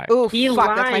lime pie. Ooh, Key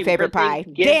fuck, that's my lime favorite for pie.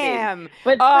 Thanksgiving. Damn.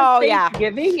 But Oh, for yeah.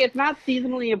 Thanksgiving, it's not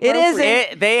seasonally It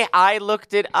appropriate. isn't. I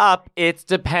looked it up. It's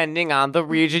depending on the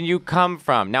region you come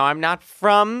from. Now, I'm not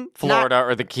from Florida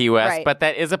or the Key West, right. but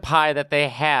that is a pie that they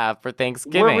have for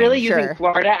Thanksgiving. We're really Sure. using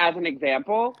Florida as an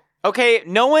example. Okay,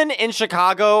 no one in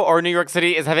Chicago or New York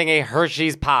City is having a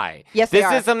Hershey's pie. Yes, this they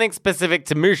are. is something specific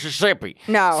to Mississippi.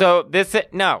 No. So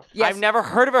no. Yes. I've never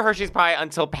heard of a Hershey's pie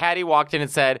until Patty walked in and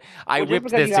said, "I Well, just whipped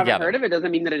because this you haven't together." heard of it doesn't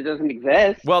mean that it doesn't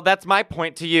exist. Well, that's my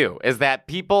point to you, is that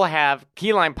people have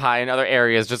key lime pie in other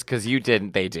areas just because you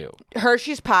didn't, they do.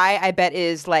 Hershey's pie, I bet,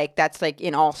 is like, that's like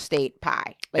an all-state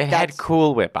pie. Like, It had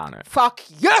Cool Whip on it. Fuck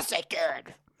yes, it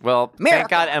did. Well, America. thank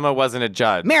God Emma wasn't a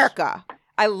judge. America.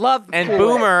 I love And Cool Whip.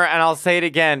 Boomer, and I'll say it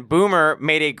again, Boomer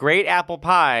made a great apple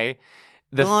pie.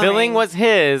 The Boring. filling was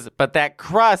his, but that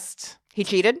crust, He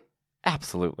cheated?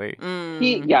 absolutely.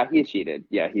 He cheated.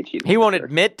 Yeah, he cheated. He for won't sure.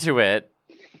 admit to it.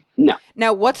 No.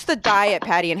 Now, what's the diet,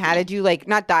 Patty, and how did you, like,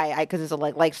 not diet, because it's a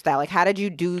like lifestyle, like, how did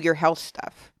you do your health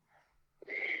stuff?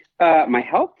 My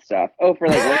health stuff. Oh, for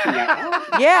like working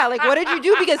out. Yeah, like, what did you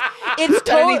do? Because it's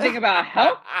Anything totally, about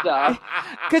health stuff.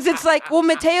 because it's like, well,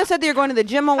 Mateo said that you're going to the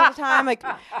gym all the time. Like,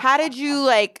 how did you,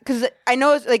 like, because I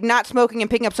know it's like not smoking and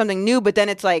picking up something new, but then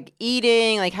it's like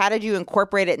eating, like, how did you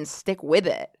incorporate it and stick with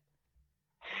it?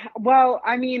 Well,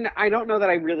 I mean, I don't know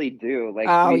that I really do. Like,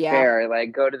 Oh, to be yeah. fair, I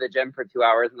like go to the gym for 2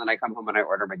 hours and then I come home and I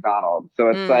order McDonald's. So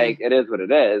it's Mm. like, it is what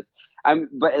it is.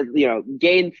 But you know,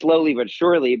 gained slowly but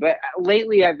surely. But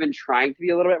lately, I've been trying to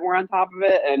be a little bit more on top of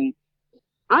it, and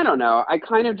I don't know. I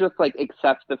kind of just like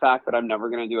accept the fact that I'm never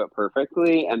going to do it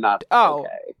perfectly, and that's okay.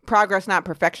 Progress, not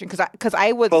perfection. Because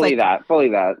I was Fully like,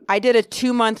 that. I did a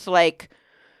 2-month like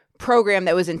program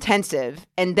that was intensive,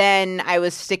 and then I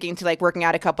was sticking to like working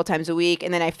out a couple times a week,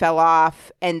 and then I fell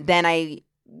off, and then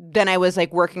I was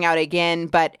like working out again,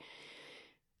 but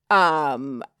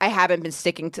I haven't been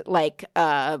sticking to like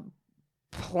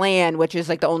plan, which is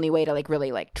like the only way to like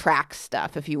really like track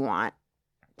stuff if you want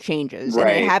changes.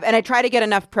 Right. And I try to get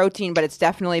enough protein, but it's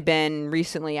definitely been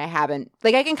recently I haven't,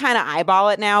 like, I can kind of eyeball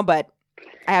it now, but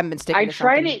I haven't been sticking I to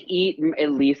try something. to eat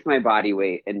at least my body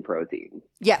weight in protein.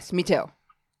 Yes, me too.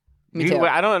 Me too.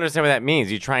 I don't understand what that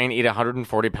means. You try and eat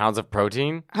 140 pounds of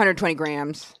protein? 120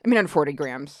 grams. I mean, 140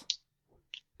 grams.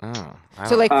 Oh.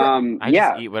 So, like, I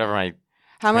yeah. just eat whatever my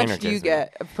how much trainer do you gives me.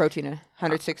 get of protein?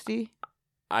 160?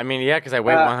 I mean, yeah, because I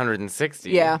weigh 160.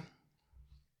 Yeah.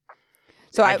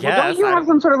 So I I, guess. Don't you have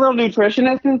some sort of little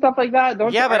nutritionist and stuff like that?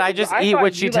 Don't Yeah, you? but I just eat thought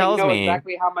what she you, tells know me.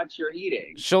 exactly how much you're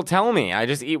eating. She'll tell me. I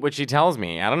just eat what she tells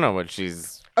me. I don't know what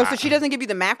she's... oh, so she doesn't give you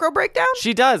the macro breakdown?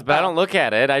 She does, but I don't look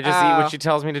at it. I just eat Oh. what she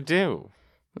tells me to do.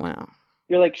 Wow.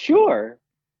 You're like, sure.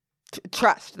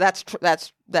 Trust. That's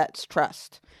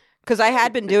trust. Because I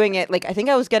had been doing it, like, I think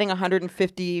I was getting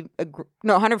 140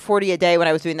 a day when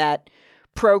I was doing that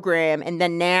program, and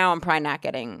then now I'm probably not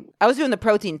getting. I was doing the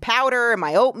protein powder and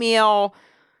my oatmeal.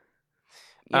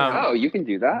 You know. Oh, you can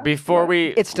do that.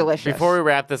 It's delicious. Before we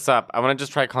wrap this up, I want to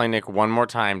just try calling Nick one more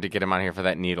time to get him on here for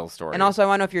that needle story. And also, I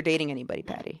want to know if you're dating anybody,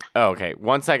 Patty. Oh, okay.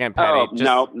 1 second, Patty. Oh,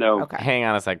 Just no. Okay. hang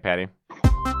on a sec, Patty.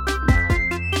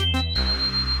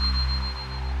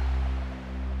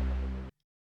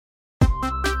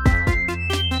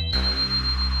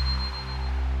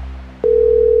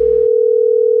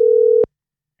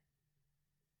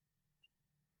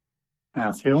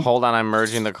 Matthew. Hold on, I'm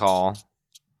merging the call.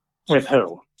 With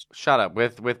who? Shut up.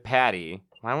 With Patty.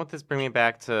 Why won't this bring me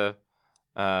back to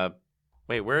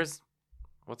wait,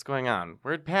 what's going on?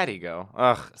 Where'd Patty go?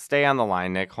 Ugh, stay on the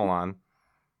line, Nick. Hold on.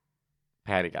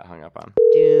 Patty got hung up on.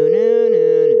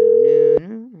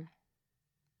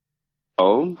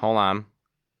 Oh, Hold on.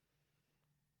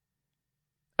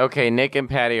 Okay, Nick and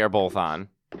Patty are both on.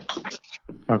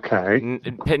 Okay.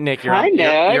 Nick, Hi,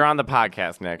 Nick. you're on the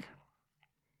podcast, Nick.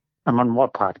 I'm on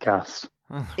what podcast?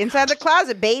 Inside the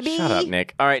closet, baby. Shut up,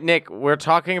 Nick. All right, Nick, we're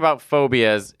talking about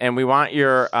phobias, and we want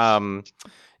your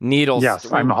needles.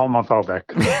 Yes, I'm homophobic.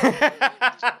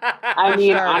 I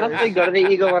mean, Starters. honestly, go to the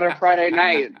Eagle on a Friday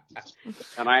night.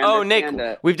 And I Oh, Nick,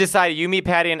 understand it. we've decided you, me,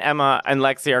 Patty, and Emma and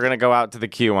Lexi are going to go out to the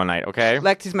Q one night, okay?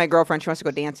 Lexi's my girlfriend. She wants to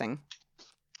go dancing.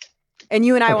 And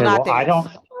you and I will not dance.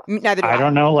 Neither do I. I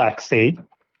don't know Lexi,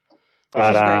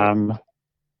 but She's great.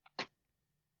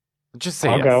 Just say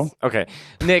I'll yes. go. Okay.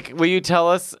 Nick, will you tell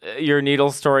us your needle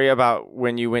story about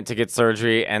when you went to get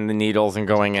surgery and the needles and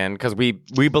going in? Because we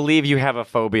believe you have a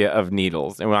phobia of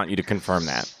needles, and we want you to confirm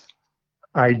that.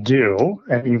 I do,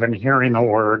 and even hearing the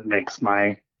word makes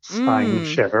my spine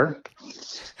shiver.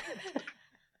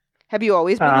 Have you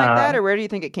always been like that, or where do you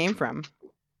think it came from?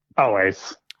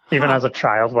 Always. Even as a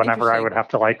child, whenever I Interesting. would have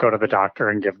to like go to the doctor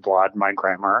and give blood, my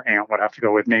grandma or aunt would have to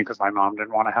go with me because my mom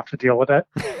didn't want to have to deal with it.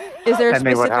 Is there a And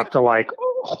they would have specific? to like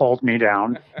hold me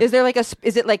down. Is there like is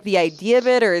it like the idea of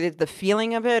it, or is it the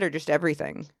feeling of it, or just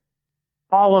everything?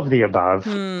 All of the above.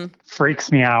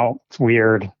 Freaks me out. It's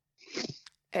weird.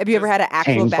 Have you ever had an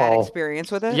actual bad Painful.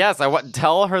 experience with it? Yes,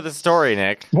 tell her the story,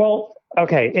 Nick. Well,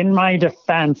 okay. In my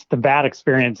defense, the bad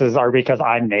experiences are because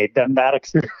I made them bad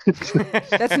experiences.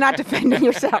 That's not defending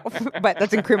yourself, but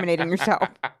that's incriminating yourself.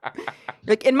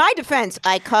 Like, in my defense,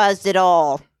 I caused it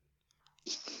all.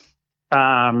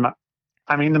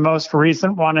 I mean, the most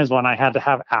recent one is when I had to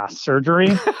have ass surgery.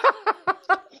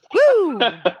 Woo!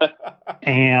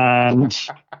 And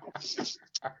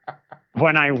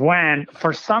when I went,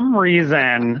 for some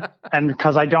reason, and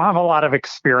because I don't have a lot of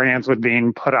experience with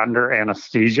being put under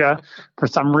anesthesia, for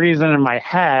some reason in my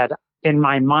head, in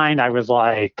my mind, I was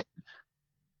like,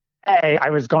 hey, I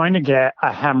was going to get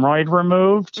a hemorrhoid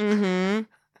removed. Mm-hmm.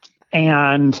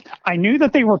 And I knew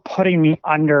that they were putting me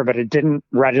under, but it didn't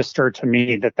register to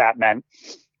me that that meant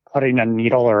putting a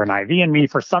needle or an IV in me.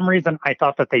 For some reason, I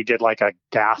thought that they did like a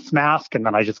gas mask and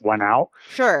then I just went out.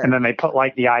 Sure. And then they put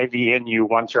like the IV in you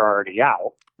once you're already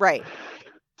out. Right.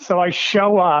 So I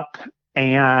show up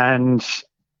and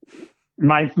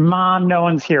my mom, no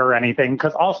one's here or anything.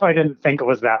 Because also I didn't think it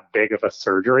was that big of a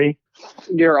surgery.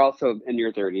 You're also in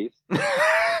your 30s.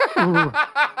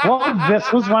 Well,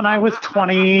 this was when I was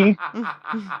 27.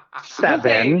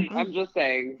 I'm just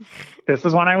saying. This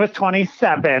is when I was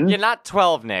 27. You're not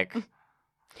 12, Nick.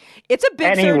 It's a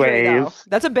big surgery, though. Anyways.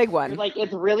 That's a big one. Like,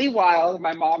 it's really wild.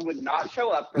 My mom would not show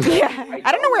up for this. Yeah.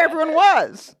 I don't know where everyone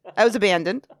was. I was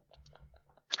abandoned.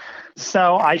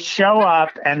 So I show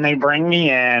up and they bring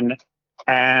me in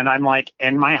and I'm like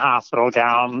in my hospital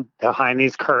gown behind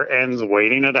these curtains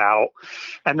waiting it out.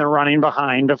 And they're running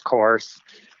behind, of course.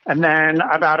 And then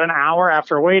about an hour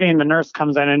after waiting, the nurse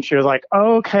comes in and she was like,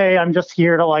 okay, I'm just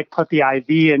here to like put the IV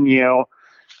in you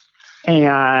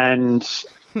and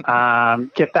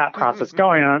get that process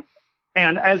going.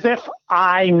 And as if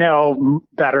I know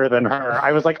better than her,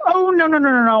 I was like, oh,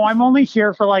 no. I'm only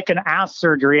here for like an ass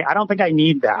surgery. I don't think I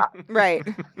need that. Right.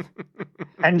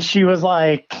 And she was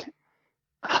like,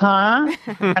 huh?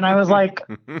 And I was like,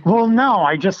 well, no,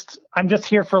 I'm just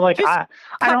here for like, I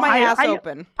Cut don't, my ass I,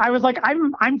 open. I was like,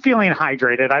 I'm feeling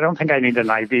hydrated. I don't think I need an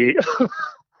IV.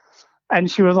 And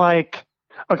she was like,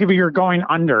 okay, but you're going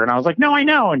under. And I was like, no, I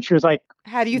know. And she was like,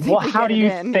 How do you think? well, we how get do you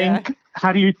it in? think,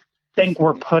 how do you think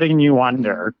we're putting you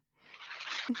under?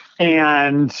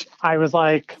 And I was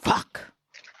like, Fuck.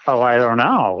 oh, I don't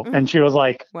know. And she was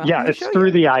like, Well, yeah, let me it's show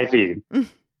through the IV.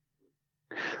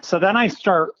 So then I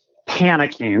start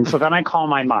panicking. So then I call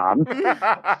my mom,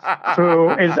 who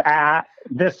is at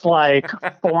this like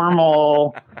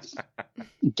formal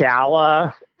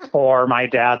gala for my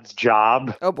dad's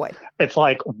job. Oh boy. It's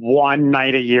like one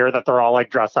night a year that they're all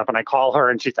like dressed up, and I call her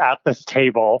and she's at this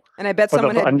table And I bet with a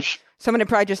someone had bunch.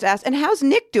 probably just asked, and how's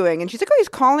Nick doing? And she's like, oh, he's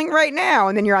calling right now.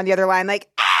 And then you're on the other line like,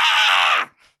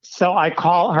 So I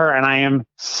call her and I am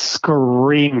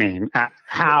screaming at,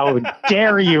 how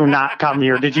dare you not come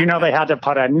here? Did you know they had to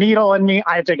put a needle in me?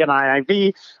 I have to get an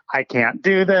IV. I can't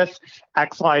do this.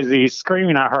 XYZ,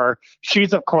 screaming at her.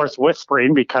 She's, of course,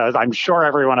 whispering because I'm sure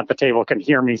everyone at the table can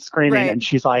hear me screaming. Right. And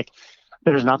she's like,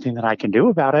 there's nothing that I can do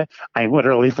about it. I'm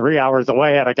literally 3 hours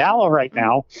away at a gala right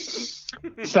now.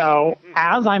 So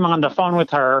as I'm on the phone with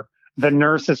her, the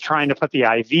nurse is trying to put the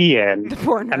IV in. the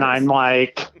poor nurse. And I'm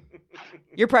like,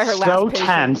 You're probably her so last patient.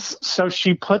 tense. So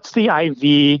she puts the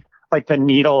IV, like the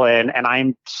needle in, and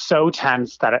I'm so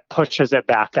tense that it pushes it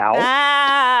back out.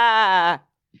 Ah.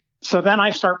 So then I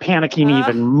start panicking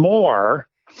even more.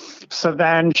 So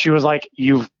then she was like,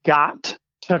 you've got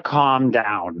to calm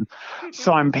down.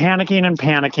 So I'm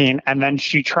panicking. And then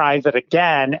she tries it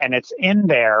again and it's in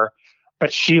there.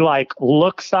 But she like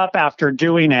looks up after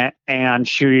doing it and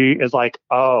she is like,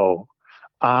 oh,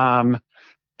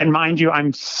 and mind you,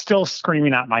 I'm still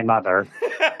screaming at my mother.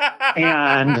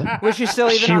 And Was she still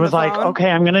even she on was the like, phone? okay,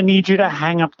 I'm going to need you to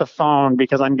hang up the phone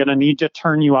because I'm going to need to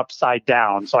turn you upside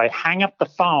down. So I hang up the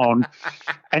phone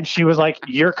and she was like,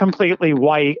 you're completely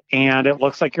white and it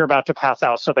looks like you're about to pass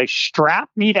out. So they strap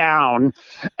me down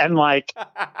and like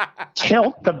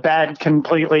tilt the bed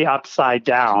completely upside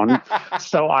down.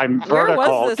 So I'm Where was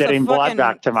vertical, this? getting A blood fucking-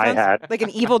 back to my sounds head. Like an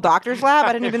evil doctor's lab?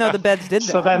 I didn't even know the beds did that.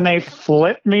 So then they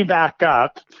flip me back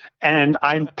up and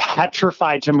I'm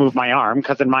petrified to move my arm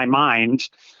because in my mind,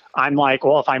 I'm like,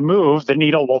 well, if I move, the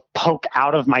needle will poke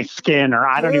out of my skin or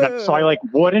I don't even. So I like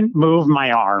wouldn't move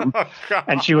my arm. Oh, God.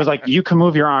 And she was like, you can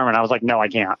move your arm. And I was like, no, I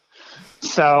can't.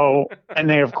 So, and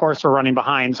they, of course, were running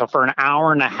behind. So for an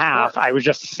hour and a half, I was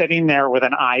just sitting there with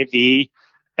an IV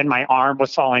and my arm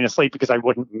was falling asleep because I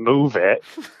wouldn't move it.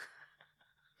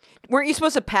 Weren't you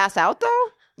supposed to pass out, though?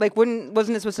 Like, wasn't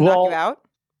it supposed to knock you out?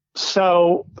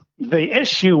 So the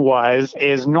issue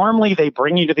is normally they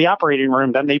bring you to the operating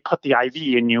room, then they put the IV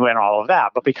in you and all of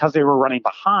that. But because they were running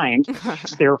behind,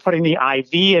 they were putting the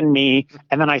IV in me,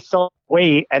 and then I still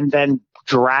wait and then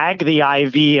drag the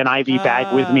IV and IV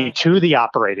bag with me to the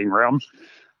operating room.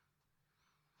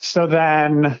 So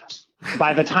then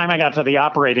by the time I got to the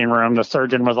operating room, the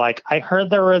surgeon was like, I heard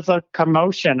there was a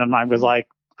commotion. And I was like,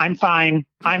 I'm fine.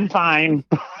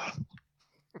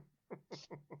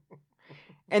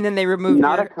 And then they removed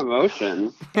Not a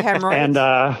commotion. Hemorrhoids. And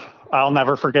I'll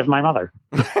never forgive my mother.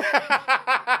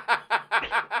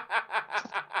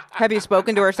 Have you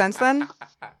spoken to her since then?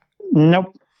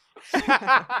 Nope.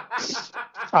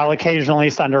 I'll occasionally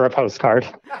send her a postcard.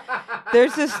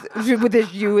 There's this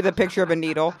with a picture of a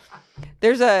needle.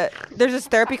 There's this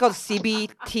therapy called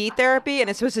CBT therapy, and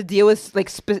it's supposed to deal with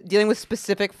dealing with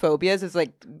specific phobias. Is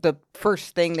like the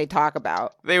first thing they talk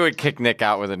about. They would kick Nick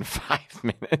out within 5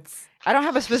 minutes. I don't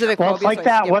have a specific Well, phobia. it's like so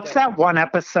that. What's that one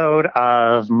episode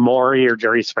of Maury or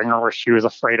Jerry Springer where she was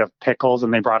afraid of pickles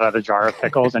and they brought out a jar of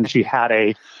pickles and she had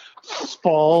a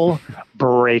full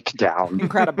breakdown?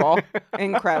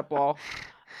 Incredible.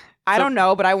 I don't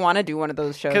know, but I want to do one of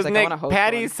those shows. Because I Nick, want to host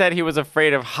Patty one. said he was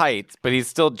afraid of heights, but he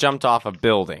still jumped off a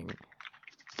building.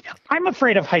 I'm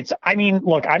afraid of heights. I mean,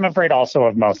 look, I'm afraid also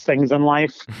of most things in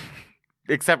life.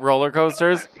 Except roller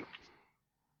coasters?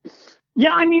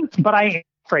 Yeah, I mean, but I'm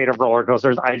afraid of roller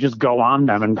coasters. I just go on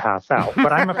them and pass out.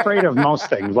 But I'm afraid of most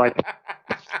things. Like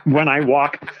when I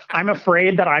walk, I'm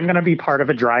afraid that I'm going to be part of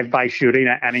a drive-by shooting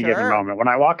at any given moment. When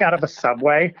I walk out of a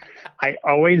subway, I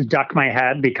always duck my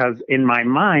head because in my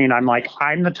mind, I'm like,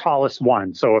 I'm the tallest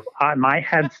one. So if my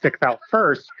head sticks out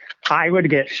first, I would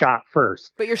get shot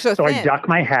first. But you're so thin. I duck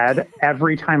my head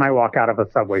every time I walk out of a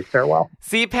subway stairwell.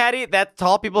 See, Patty, that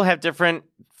tall people have different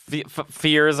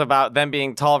fears about them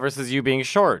being tall versus you being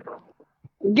short.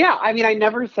 Yeah, I mean, I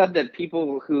never said that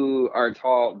people who are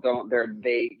tall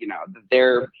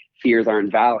their fears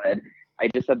aren't valid. I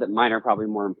just said that mine are probably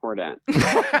more important.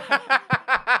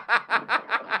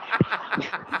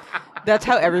 That's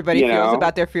how everybody feels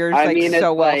about their fears. I mean,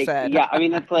 so well like, said. Yeah, I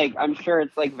mean, it's like, I'm sure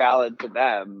it's like valid to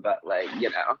them, but like,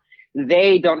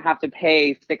 they don't have to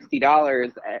pay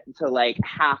 $60 to like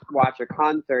half watch a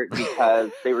concert because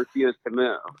they refuse to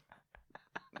move.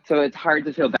 So it's hard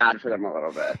to feel bad for them a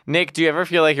little bit. Nick, do you ever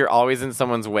feel like you're always in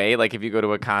someone's way? Like if you go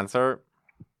to a concert?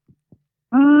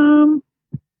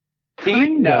 See,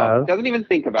 no, doesn't even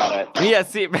think about it. Yeah,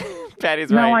 see,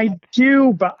 Patty's right. No, I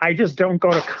do, but I just don't go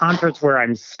to concerts where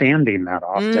I'm standing that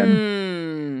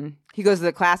often. He goes to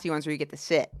the classy ones where you get to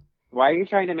sit. Why are you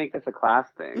trying to make this a class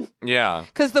thing? Yeah.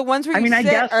 Because the ones where you sit I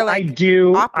guess are like I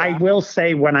do. opera. I will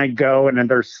say when I go and then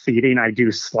there's seating, I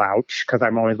do slouch because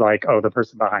I'm always like, oh, the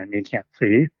person behind me can't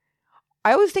see.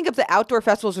 I always think of the outdoor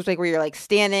festivals which like where you're like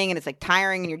standing and it's like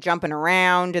tiring and you're jumping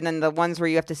around, and then the ones where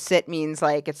you have to sit means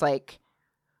like it's like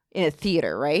in a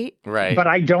theater, right? Right. But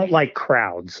I don't like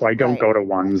crowds, so I don't go to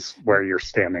ones where you're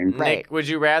standing. Right. Nick, would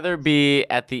you rather be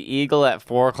at the Eagle at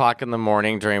 4:00 in the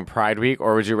morning during Pride Week,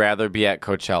 or would you rather be at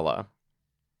Coachella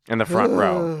in the front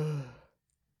row?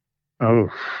 Oh.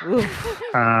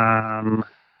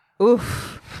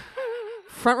 Oof.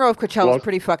 Front row of Coachella is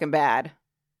pretty fucking bad.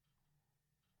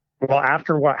 Well,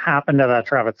 after what happened to that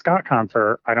Travis Scott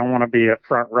concert, I don't want to be at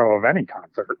front row of any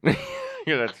concert.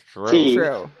 Yeah, that's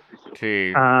true.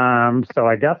 True. So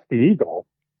I guess the Eagle.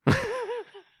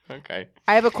 Okay.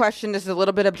 I have a question. This is a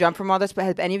little bit of jump from all this, but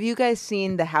have any of you guys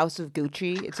seen The House of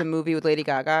Gucci? It's a movie with Lady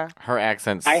Gaga. Her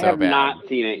accent's I so have bad. not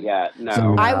seen it yet.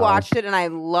 No. I watched it and I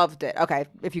loved it. Okay,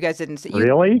 if you guys didn't see it.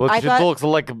 Really? But I she thought- talks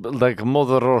like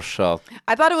Mother Russia.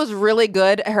 I thought it was really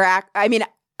good. I mean,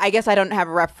 I guess I don't have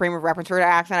a frame of reference for her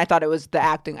accent. I thought it was the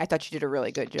acting. I thought she did a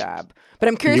really good job. But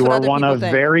I'm curious You what are other one people of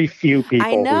think. very few people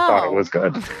who thought it was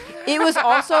good. It was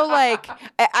also like,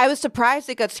 I was surprised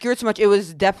it got skewered so much. It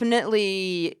was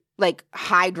definitely like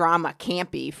high drama,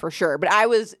 campy for sure. But I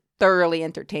was thoroughly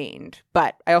entertained.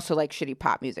 But I also like shitty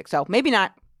pop music. So maybe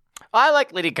not. I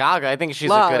like Lady Gaga. I think she's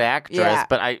a good actress. Yeah.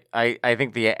 But I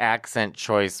think the accent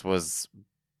choice was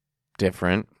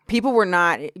different. People were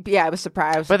not. Yeah, I was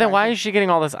surprised. But then why is she getting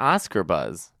all this Oscar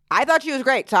buzz? I thought she was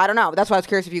great. So I don't know. That's why I was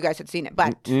curious if you guys had seen it.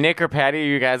 But Nick or Patty, are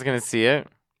you guys going to see it?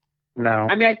 No.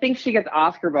 I mean, I think she gets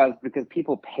Oscar buzz because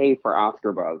people pay for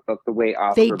Oscar buzz. That's the way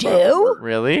Oscar They buzz do? works.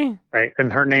 Really? Right.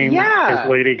 And her name Yeah. is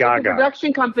Lady Like the Gaga.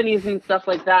 production companies and stuff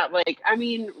like that. Like, I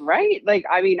mean, right? Like,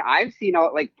 I mean, I've seen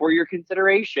all like For Your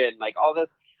Consideration, like all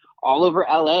all over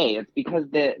LA. It's because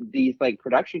these like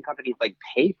production companies like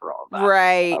pay for all that.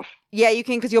 Right. Stuff. Yeah, you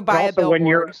can because you'll buy a Also, billboard. when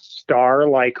you're a star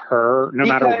like her, no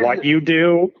matter Because- what you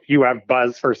do, you have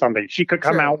buzz for something. She could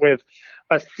come True. out with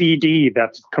a CD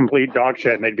that's complete dog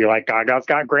shit, and they'd be like, Gaga's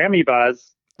got Grammy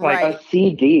buzz. Like, Right. A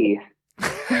CD.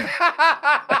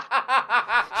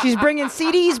 She's bringing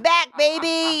CDs back,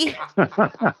 baby.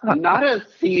 Not a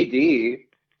CD.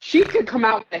 She could come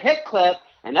out with a hit clip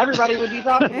and everybody would be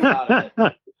talking about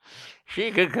it. She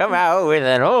could come out with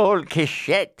an old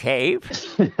cassette tape,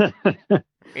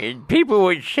 and people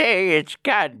would say it's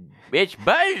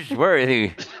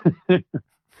buzzworthy.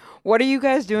 What are you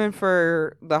guys doing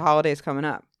for the holidays coming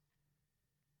up?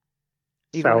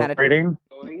 You going out of- Celebrating.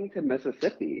 Going to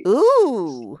Mississippi.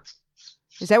 Ooh.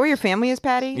 Is that where your family is,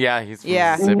 Patty? Yeah, he's from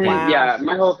Yeah. Mississippi. Wow. Yeah,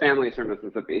 my whole family's from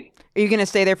Mississippi. Are you going to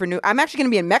stay there for I'm actually going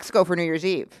to be in Mexico for New Year's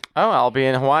Eve. Oh, I'll be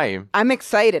in Hawaii. I'm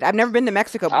excited. I've never been to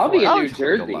Mexico before. I'll be in Oh, New you'll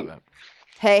Jersey. love it.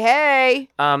 Hey.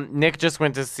 Nick just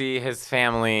went to see his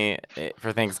family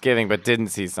for Thanksgiving, but didn't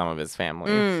see some of his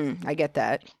family. I get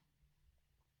that.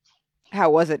 How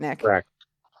was it, Nick? Correct.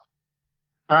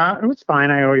 It was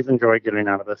fine. I always enjoy getting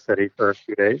out of the city for a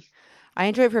few days. I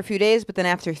enjoyed it for a few days, but then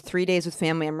after 3 days with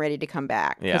family, I'm ready to come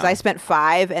back. Because Yeah. I spent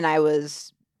 5 and I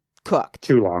was cooked.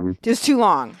 Too long. It was too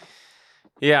long.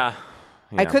 Yeah.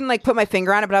 I couldn't like put my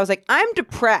finger on it, but I was like, I'm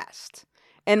depressed.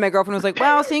 And my girlfriend was like,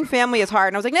 well, seeing family is hard.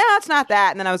 And I was like, no, it's not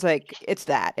that. And then I was like, it's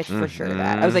that. It's for sure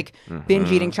that. I was like binge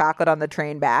eating chocolate on the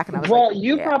train back. And I was Well, like,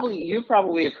 you yeah.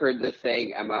 probably have heard this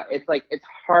saying, Emma. It's like it's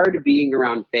hard being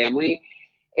around family.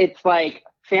 It's like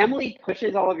family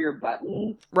pushes all of your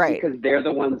buttons, Right. Because they're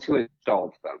the ones who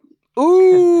installed them.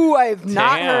 Ooh, I've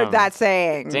not Damn. heard that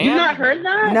saying. Damn. You've not heard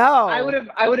that? No. I would have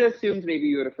assumed maybe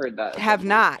you would have heard that. Have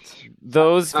not.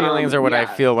 Those feelings are what I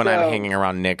yeah, feel when I'm so- hanging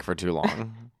around Nick for too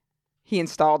long. He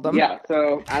installed them. Yeah.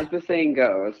 So as the saying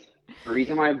goes, the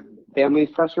reason why families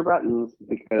press your buttons is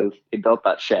because they built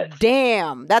that shit.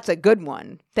 Damn, that's a good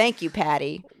one. Thank you,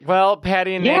 Patty. Well,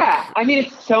 Patty and Nick. Yeah. I mean,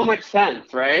 it's so much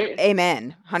sense, right?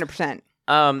 Amen. 100%.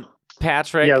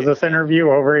 Patrick. Yeah, is this interview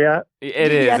over yet?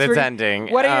 It is. Yes, it's we're- ending.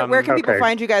 Where can people okay.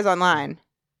 find you guys online?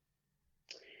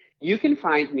 You can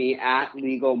find me at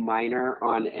Legal Minor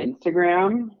on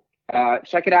Instagram.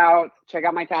 Check it out. Check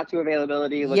out my tattoo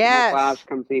availability. Look Yes. at my class.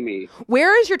 Come see me.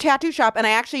 Where is your tattoo shop? And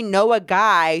I actually know a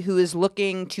guy who is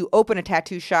looking to open a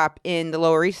tattoo shop in the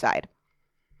Lower East Side.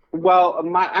 Well,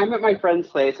 I'm at my friend's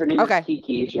place. Her name Okay. is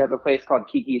Kiki. She has a place called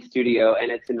Kiki Studio,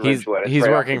 and it's in He's- Ridgewood. It's he's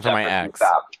right off working the for my Jefferson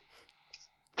stop.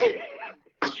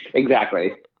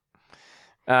 Exactly.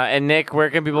 And Nick, where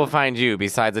can people find you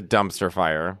besides a dumpster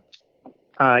fire?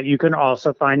 You can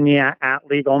also find me at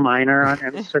Legal Minor on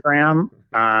Instagram.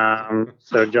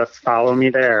 So just follow me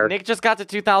there. Nick just got to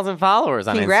 2,000 followers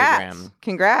on Congrats. Instagram.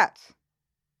 Congrats.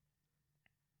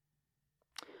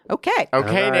 Okay. Okay, All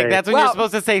Nick, right. that's when Well- you're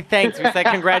supposed to say thanks. We said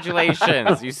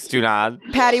congratulations, you stunad.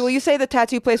 Patty, will you say the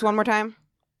tattoo place one more time?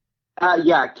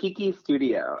 Yeah, Kiki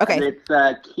Studio. Okay. And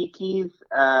it's Kiki's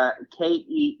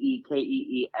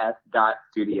KEEKEES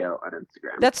 .studio on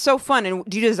Instagram. That's so fun. And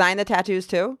do you design the tattoos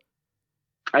too?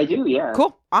 I do, yeah.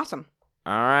 Cool. Awesome.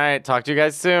 All right, talk to you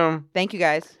guys soon. Thank you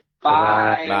guys.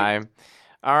 Bye. Bye.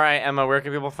 All right, Emma, where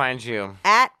can people find you?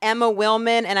 At Emma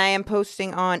Willman, and I am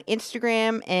posting on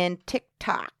Instagram and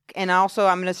TikTok. And also,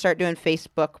 I'm going to start doing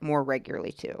Facebook more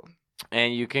regularly too.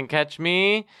 And you can catch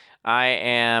me. I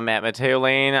am at Mateo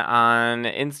Lane on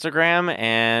Instagram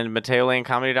and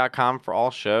MateoLaneComedy.com for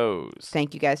all shows.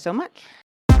 Thank you guys so much.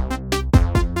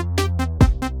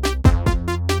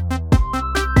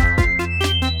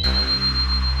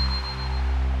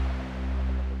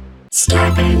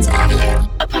 Starburns Audio,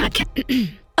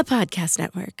 a podcast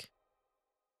network.